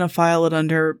 I'm gonna file it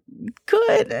under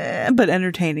good, but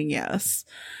entertaining. Yes,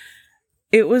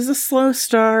 it was a slow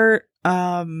start.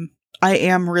 I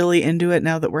am really into it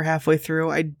now that we're halfway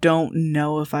through. I don't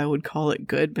know if I would call it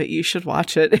good, but you should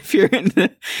watch it if you're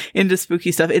into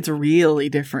spooky stuff. It's really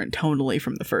different tonally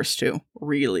from the first two.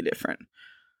 Really different.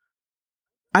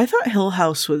 I thought Hill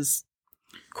House was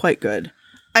quite good.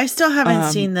 I still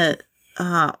haven't seen the...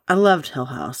 I loved Hill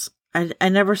House. I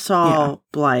never saw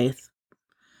Blythe.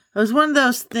 It was one of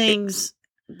those things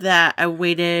that I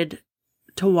waited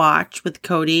to watch with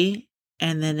Cody,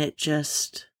 and then it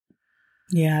just...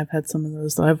 Yeah, I've had some of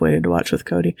those that I've waited to watch with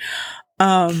Cody.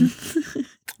 I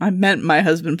meant my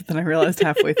husband, but then I realized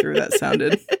halfway through that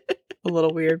sounded a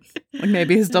little weird. Like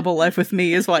maybe his double life with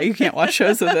me is why you can't watch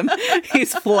shows with him.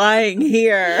 He's flying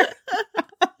here.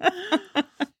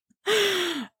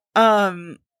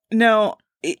 No,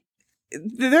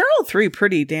 they're all three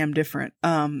pretty damn different.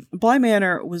 Bly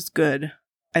Manor was good.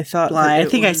 I thought. Bly. I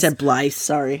think I said Blythe.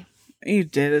 Sorry. You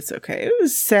did. It's okay. It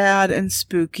was sad and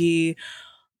spooky.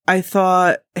 I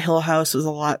thought Hill House was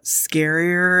a lot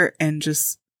scarier and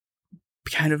just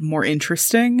kind of more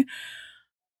interesting.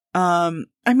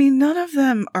 I mean, none of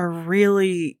them are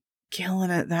really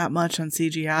killing it that much on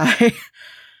CGI.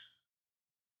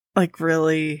 Like,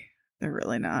 really, they're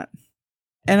really not.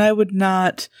 And I would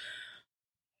not...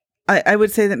 I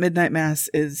would say that Midnight Mass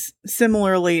is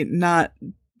similarly not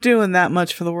doing that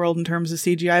much for the world in terms of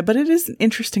CGI, but it is an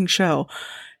interesting show.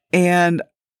 And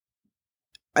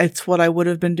it's what I would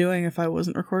have been doing if I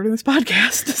wasn't recording this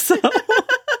podcast. So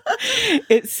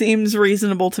it seems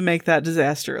reasonable to make that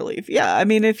disaster relief. Yeah, I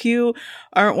mean, if you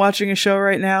aren't watching a show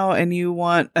right now and you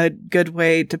want a good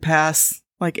way to pass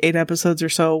like 8 episodes or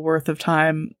so worth of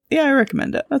time, yeah, I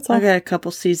recommend it. That's all. I got a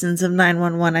couple seasons of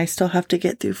 911 I still have to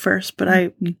get through first, but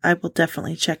I will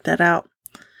definitely check that out.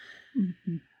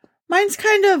 Mm-hmm. Mine's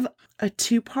kind of a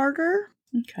 2-parter.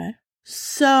 Okay.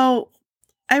 So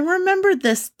I remembered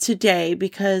this today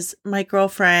because my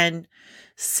girlfriend,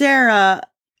 Sarah,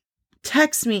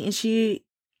 texted me and she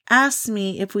asked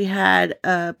me if we had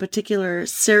a particular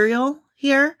cereal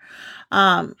here.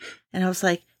 And I was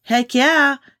like, heck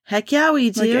yeah, we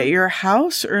do. Like at your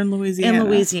house or in Louisiana? In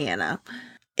Louisiana.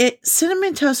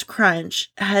 Cinnamon Toast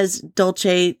Crunch has dulce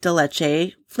de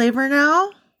leche flavor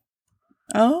now.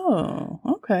 Oh,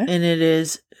 okay. And it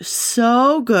is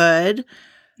so good.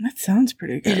 That sounds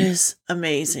pretty good. It is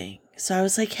amazing. So I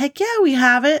was like, heck yeah, we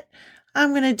have it.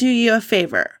 I'm going to do you a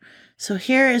favor. So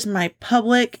here is my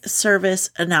public service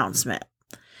announcement.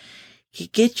 You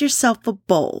get yourself a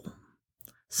bowl.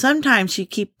 Sometimes you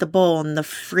keep the bowl in the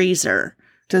freezer.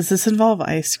 Does this involve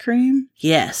ice cream?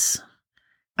 Yes.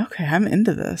 Okay, I'm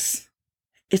into this.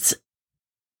 It's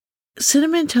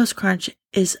Cinnamon Toast Crunch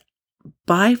is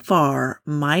by far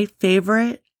my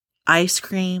favorite ice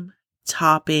cream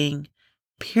topping,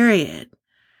 period.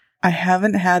 I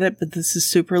haven't had it, but this is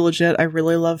super legit. I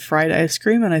really love fried ice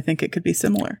cream, and I think it could be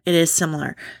similar. It is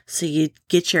similar. So you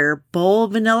get your bowl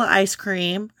of vanilla ice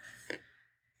cream.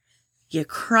 You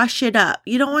crush it up.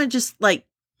 You don't want to just like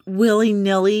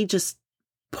willy-nilly just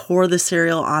pour the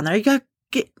cereal on there. You got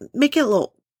to make it a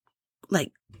little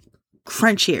like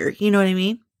crunchier. You know what I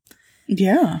mean?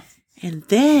 Yeah. And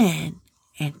then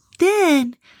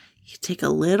you take a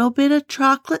little bit of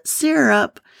chocolate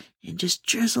syrup and just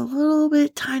drizzle a little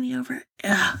bit tiny over it.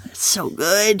 Ugh, it's so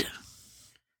good.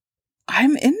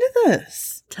 I'm into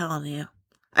this. I'm telling you.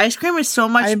 Ice cream is so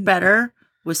much better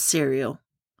with cereal.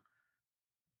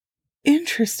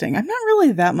 Interesting. I'm not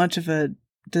really that much of a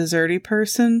desserty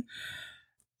person.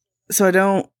 So I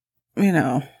don't,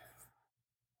 I'm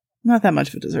not that much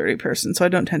of a desserty person. So I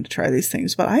don't tend to try these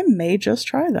things, but I may just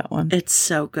try that one. It's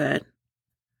so good.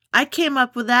 I came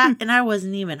up with that and I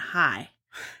wasn't even high.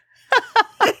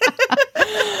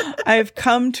 I've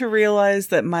come to realize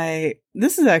that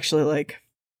this is actually like,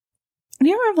 do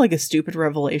you ever have like a stupid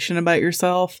revelation about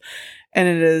yourself and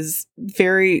it is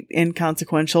very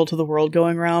inconsequential to the world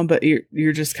going around, but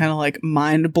you're just kind of like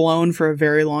mind blown for a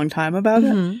very long time about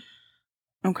it?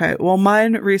 Okay. Well,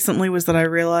 mine recently was that I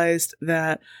realized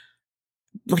that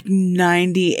like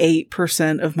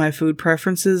 98% of my food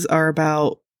preferences are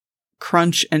about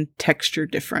crunch and texture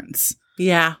difference.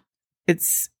 Yeah.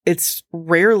 It's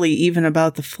rarely even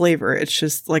about the flavor. It's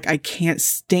just like I can't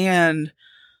stand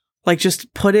like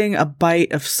just putting a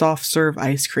bite of soft serve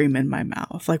ice cream in my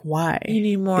mouth. Like why? You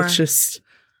need more. It's just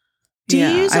Do you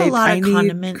use a lot of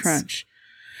condiments? Crunch.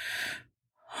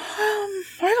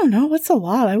 I don't know. What's a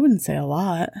lot? I wouldn't say a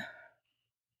lot.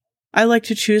 I like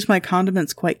to choose my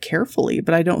condiments quite carefully,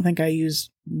 but I don't think I use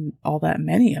all that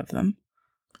many of them.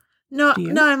 No,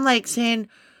 I'm like saying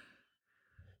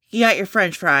you got your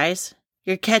French fries,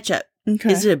 your ketchup.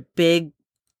 Okay. Is it a big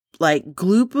like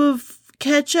gloop of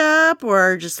ketchup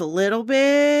or just a little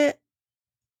bit?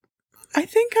 I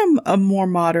think I'm a more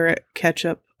moderate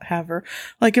ketchup haver.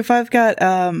 Like if I've got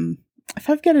a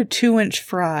 2-inch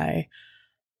fry,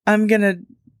 I'm gonna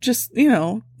just,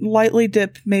 lightly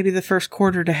dip maybe the first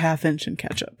quarter to half-inch in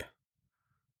ketchup.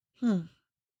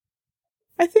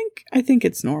 I think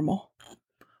it's normal.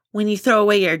 When you throw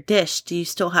away your dish, do you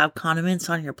still have condiments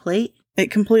on your plate?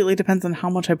 It completely depends on how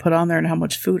much I put on there and how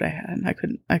much food I had. And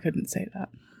I couldn't say that.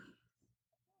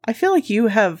 I feel like you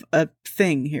have a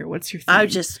thing here. What's your thing? I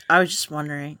was just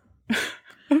wondering.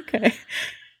 Okay.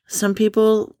 Some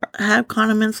people have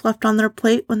condiments left on their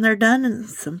plate when they're done, and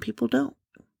some people don't.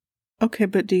 Okay,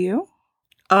 but do you?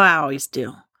 Oh, I always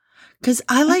do. Because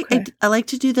I like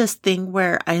to do this thing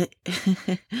where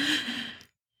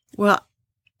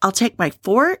I'll take my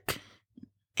fork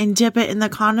and dip it in the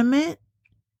condiment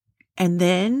and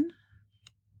then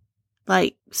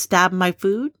like stab my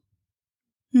food.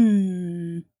 I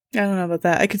don't know about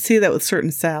that. I could see that with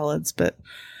certain salads, but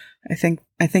I think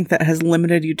that has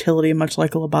limited utility, much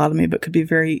like a lobotomy, but could be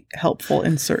very helpful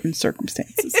in certain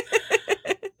circumstances.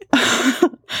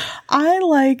 I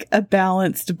like a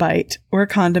balanced bite where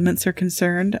condiments are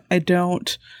concerned. I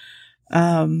don't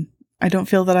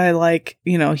feel that I like,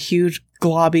 huge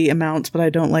globby amounts, but I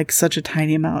don't like such a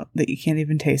tiny amount that you can't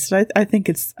even taste it. I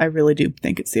really do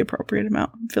think it's the appropriate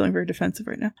amount. I'm feeling very defensive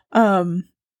right now.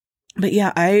 But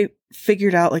yeah, I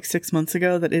figured out like 6 months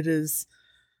ago that it is,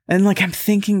 and like I'm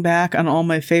thinking back on all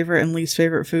my favorite and least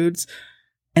favorite foods,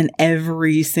 and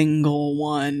every single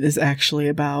one is actually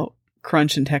about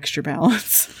crunch and texture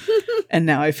balance. And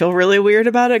now I feel really weird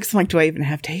about it because I'm like, do I even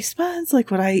have taste buds?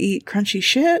 Like, would I eat crunchy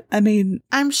shit? I mean,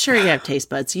 I'm sure you have taste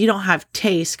buds. You don't have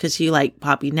taste because you like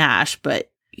Poppy Nash,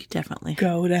 but you definitely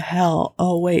go to hell.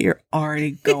 Oh, wait, you're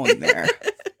already going there.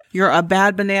 You're a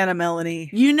bad banana, Melanie.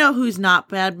 You know who's not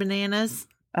bad bananas?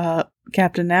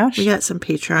 Captain Nash. We got some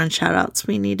Patreon shout outs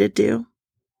we need to do.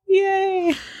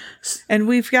 Yay. And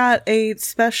we've got a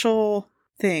special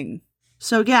thing.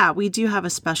 So yeah, we do have a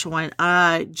special one.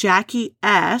 Jackie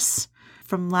S.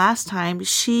 from last time,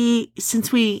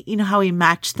 since we, you know how we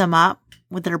matched them up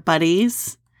with their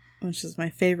buddies. Which is my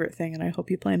favorite thing, and I hope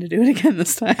you plan to do it again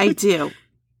this time. I do.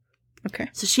 Okay.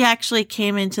 So she actually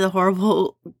came into the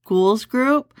Horrible Ghouls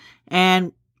group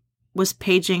and was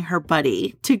paging her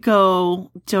buddy to go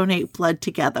donate blood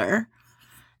together.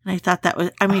 And I thought that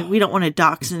was, I mean, we don't want to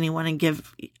dox anyone and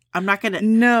give, I'm not going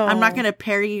to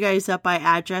pair you guys up by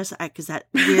address because that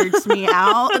weirds me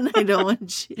out. And I don't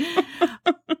want you.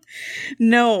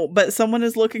 No, but someone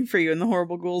is looking for you in the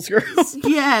Horrible Ghouls group.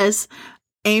 Yes.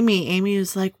 Amy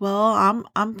was like, well,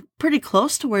 I'm pretty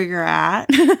close to where you're at.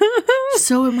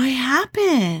 So it might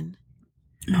happen.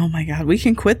 Oh my God. We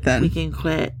can quit then. We can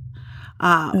quit.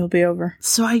 It'll be over.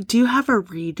 So I do have a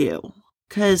redo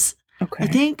because I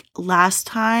think last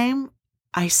time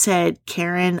I said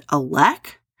Karen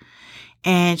Alec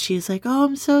and she's like, oh,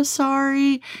 I'm so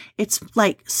sorry. It's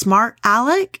like Smart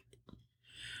Alec.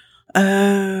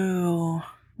 Oh,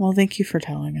 well, thank you for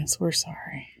telling us. We're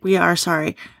sorry. We are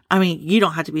sorry. I mean, you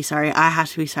don't have to be sorry. I have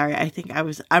to be sorry.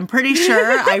 I'm pretty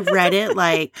sure I read it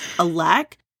like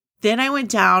Alec. Then I went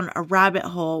down a rabbit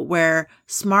hole where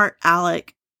Smart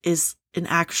Alec is an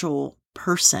actual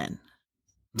person.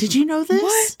 Did you know this?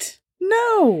 What?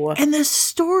 No. And the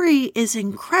story is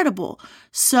incredible.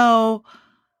 So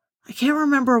I can't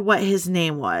remember what his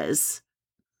name was.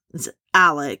 It's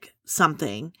Alec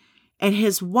something. And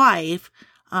his wife,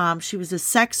 she was a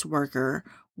sex worker,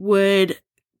 would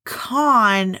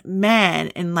con men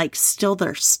and like steal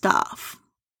their stuff.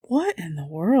 What in the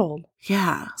world?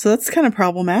 Yeah. So that's kind of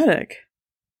problematic.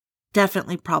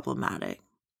 Definitely problematic.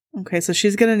 Okay, so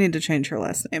she's going to need to change her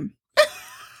last name.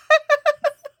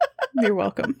 You're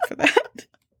welcome for that.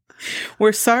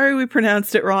 We're sorry we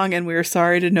pronounced it wrong, and we're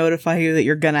sorry to notify you that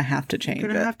you're going to have to change it. You're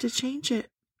going to have to change it.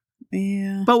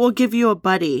 Yeah. But we'll give you a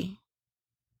buddy.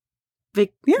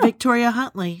 Victoria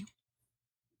Huntley.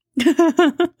 You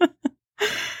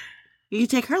can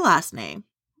take her last name.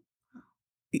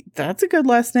 That's a good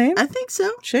last name. I think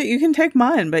so. Shit, you can take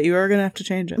mine, but you are going to have to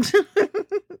change it.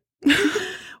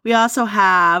 We also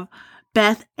have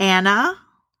Beth Anna,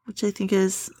 which I think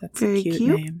is very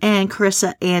cute. Name. And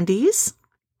Carissa Andes.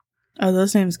 Oh,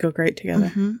 those names go great together.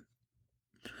 Mm-hmm.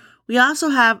 We also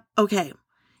have, okay,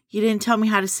 you didn't tell me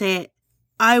how to say it.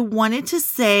 I wanted to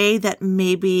say that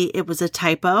maybe it was a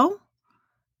typo.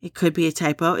 It could be a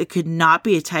typo. It could not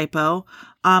be a typo.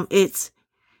 It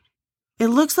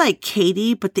looks like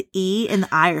Katie, but the E and the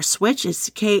I are switched. It's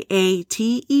Katei.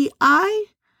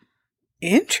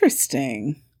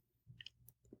 Interesting.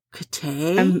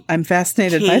 Kate. I'm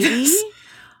fascinated by this.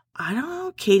 I don't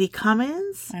know. Katie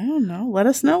Cummins. I don't know. Let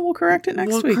us know. We'll correct it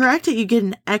next week. We'll correct it. You get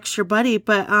an extra buddy.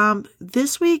 But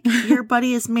this week, your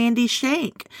buddy is Mandy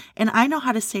Shank. And I know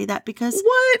how to say that because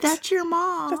that's your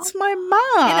mom. That's my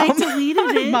mom. And I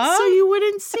deleted it so you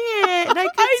wouldn't see it. And I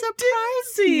could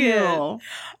surprise you. It.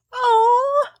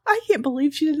 Oh, I can't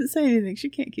believe she didn't say anything. She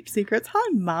can't keep secrets. Hi,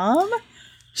 Mom.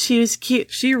 She was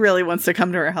cute. She really wants to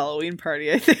come to our Halloween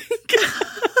party, I think.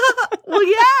 Well,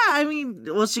 yeah. I mean,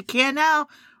 she can now.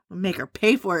 We'll make her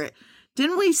pay for it.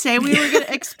 Didn't we say we were going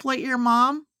to exploit your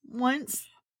mom once?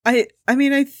 I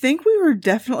mean, I think we were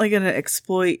definitely going to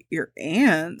exploit your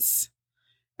aunts.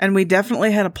 And we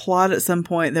definitely had a plot at some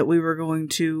point that we were going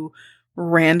to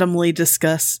randomly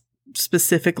discuss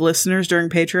specific listeners during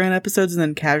Patreon episodes and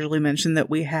then casually mention that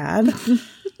we had.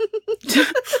 What the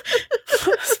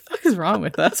fuck is wrong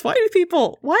with us? Why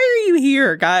are you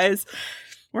here, guys?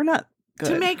 We're not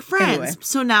good. To make friends. Anyway.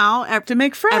 So now to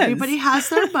make friends. Everybody has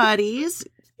their buddies.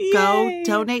 Go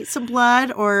donate some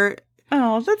blood or...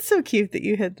 Oh, that's so cute that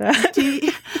you hit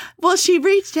that. Well, she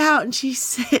reached out and she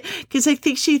said... Because I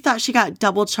think she thought she got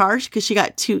double charged because she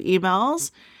got 2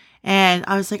 emails. And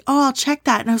I was like, oh, I'll check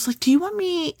that. And I was like, do you want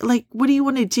me... Like, what do you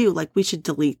want to do? Like, we should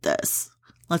delete this.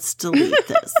 Let's delete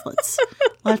this.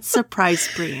 Let's surprise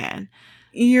Brienne.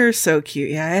 You're so cute.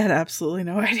 Yeah, I had absolutely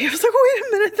no idea. I was like, wait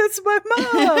a minute, that's my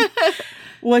mom.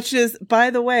 Which is, by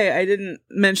the way, I didn't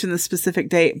mention the specific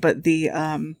date, but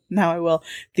now I will.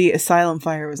 The asylum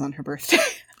fire was on her birthday.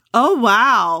 Oh,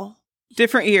 wow.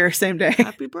 Different year, same day.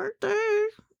 Happy birthday.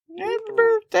 Happy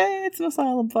birthday. It's an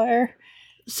asylum fire.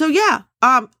 So, yeah.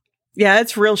 Yeah,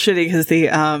 it's real shitty because the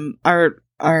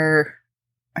our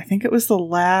I think it was the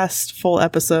last full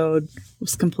episode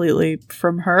was completely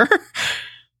from her.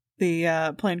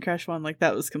 The plane crash one, like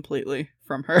that was completely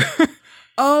from her.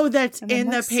 Oh, that's And in I'm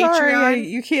the like, Patreon. Sorry,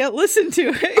 you can't listen to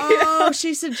it. Oh, Yeah.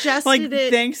 she suggested Like, it.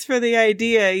 thanks for the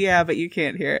idea. Yeah, but you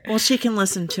can't hear it. Well, she can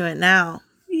listen to it now.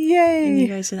 Yay! And you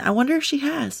guys, I wonder if she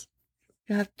has.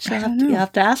 I don't know. You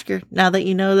have to ask her now that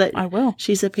you know that I will.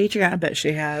 she's a Patreon. I bet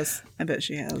she has.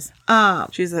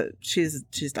 She's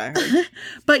diehard.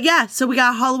 But yeah, so we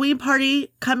got a Halloween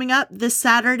party coming up this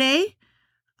Saturday.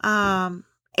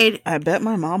 8 I bet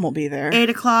my mom will be there.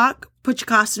 8:00. Put your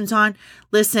costumes on.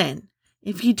 Listen,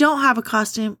 if you don't have a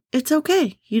costume, it's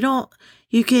okay. You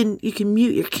can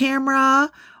mute your camera,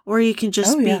 or you can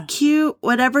just be cute,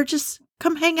 whatever. Just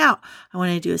come hang out. I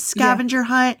want to do a scavenger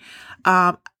hunt.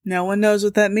 No one knows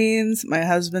what that means. My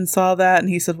husband saw that and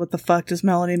he said, "What the fuck does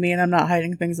Melanie mean? I'm not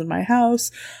hiding things in my house."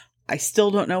 I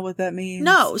still don't know what that means.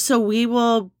 No, so we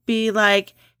will be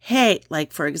like, hey,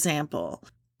 like for example,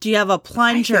 do you have a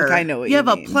plunger? I think I know what you you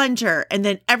have mean. a plunger, and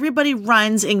then everybody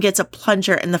runs and gets a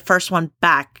plunger, and the first one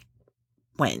back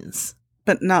wins.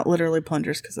 But not literally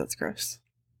plungers because that's gross.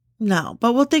 No,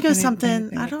 but we'll think of something.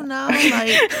 anything I like don't that. know,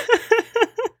 like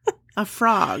a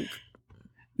frog.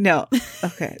 No.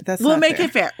 Okay. That's We'll not make fair.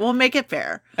 it fair. We'll make it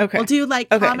fair. Okay. We'll do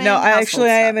like Okay. common No, I household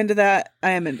am stuff. into that.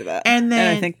 I am into that. And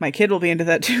then- I think my kid will be into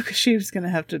that too because she's going to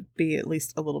have to be at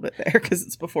least a little bit there because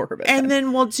it's before her bedtime. And then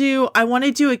I want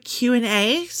to do a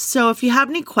Q&A. So if you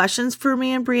have any questions for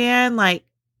me and Brienne, like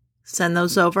send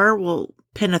those over. We'll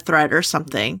pin a thread or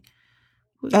something.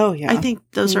 Oh, yeah. I think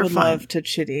those we are would fun. love to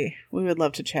chitty. We would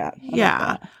love to chat. about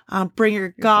Yeah. that. Bring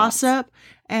your gossip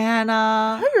and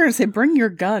I thought you were going to say bring your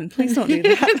gun. Please don't do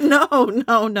that. no.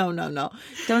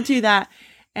 Don't do that.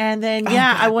 And then Oh,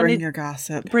 yeah, God, I want bring to your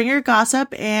gossip. bring your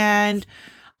gossip, and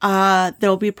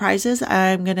there'll be prizes.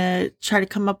 I'm going to try to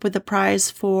come up with a prize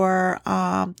for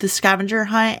the scavenger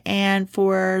hunt and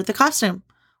for the costume.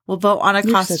 We'll vote on a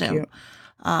You're so costume. cute.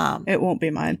 It won't be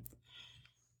mine.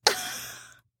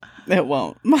 It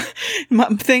won't.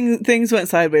 Things went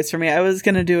sideways for me. I was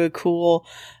going to do a cool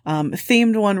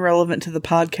themed one relevant to the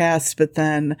podcast, but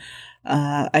then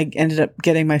I ended up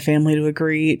getting my family to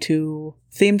agree to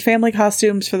themed family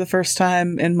costumes for the first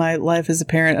time in my life as a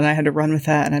parent, and I had to run with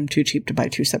that, and I'm too cheap to buy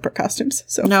 2 separate costumes.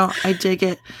 So No, I dig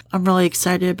it. I'm really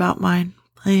excited about mine.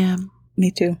 I am.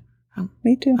 Me too.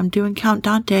 Me too. I'm doing Count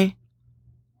Dante.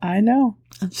 I know.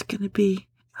 It's going to be,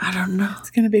 I don't know. It's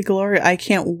going to be glorious. I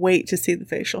can't wait to see the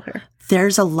facial hair.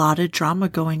 There's a lot of drama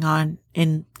going on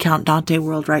in Count Dante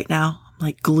world right now. I'm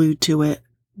like glued to it.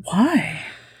 Why?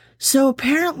 So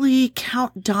apparently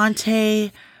Count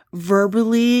Dante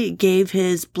verbally gave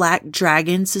his Black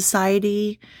Dragon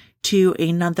Society to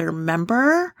another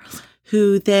member,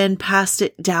 who then passed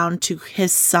it down to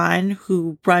his son,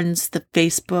 who runs the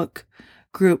Facebook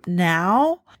group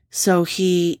now. So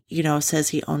he, says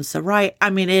he owns the right. I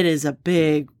mean, it is a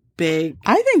big I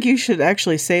think you should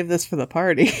actually save this for the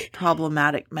party.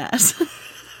 problematic mess.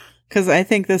 Because I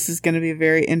think this is going to be a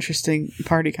very interesting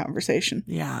party conversation.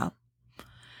 Yeah.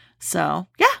 So,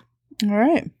 yeah. All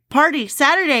right. Party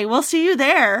Saturday. We'll see you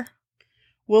there.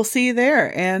 We'll see you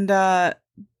there. And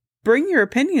bring your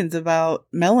opinions about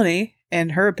Melanie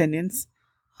and her opinions.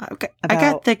 Okay. About I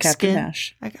got thick Captain skin.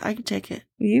 Nash. I can take it.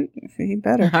 You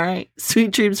better. All right.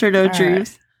 Sweet dreams or no All right.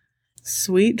 dreams.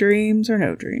 Sweet dreams or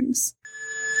no dreams.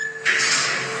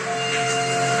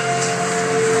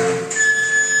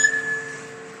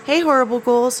 Hey, Horrible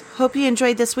Ghouls. Hope you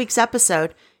enjoyed this week's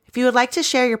episode. If you would like to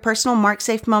share your personal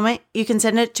MarkSafe moment, you can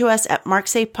send it to us at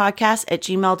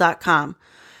marksafepodcast@gmail.com.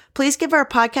 Please give our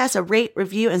podcast a rate,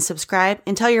 review, and subscribe,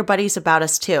 and tell your buddies about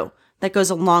us too. That goes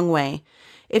a long way.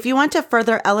 If you want to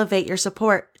further elevate your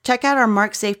support, check out our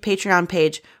MarkSafe Patreon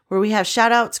page, where we have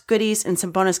shoutouts, goodies, and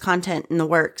some bonus content in the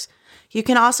works. You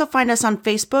can also find us on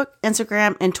Facebook,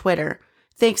 Instagram, and Twitter.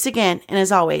 Thanks again, and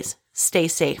as always, stay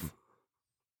safe.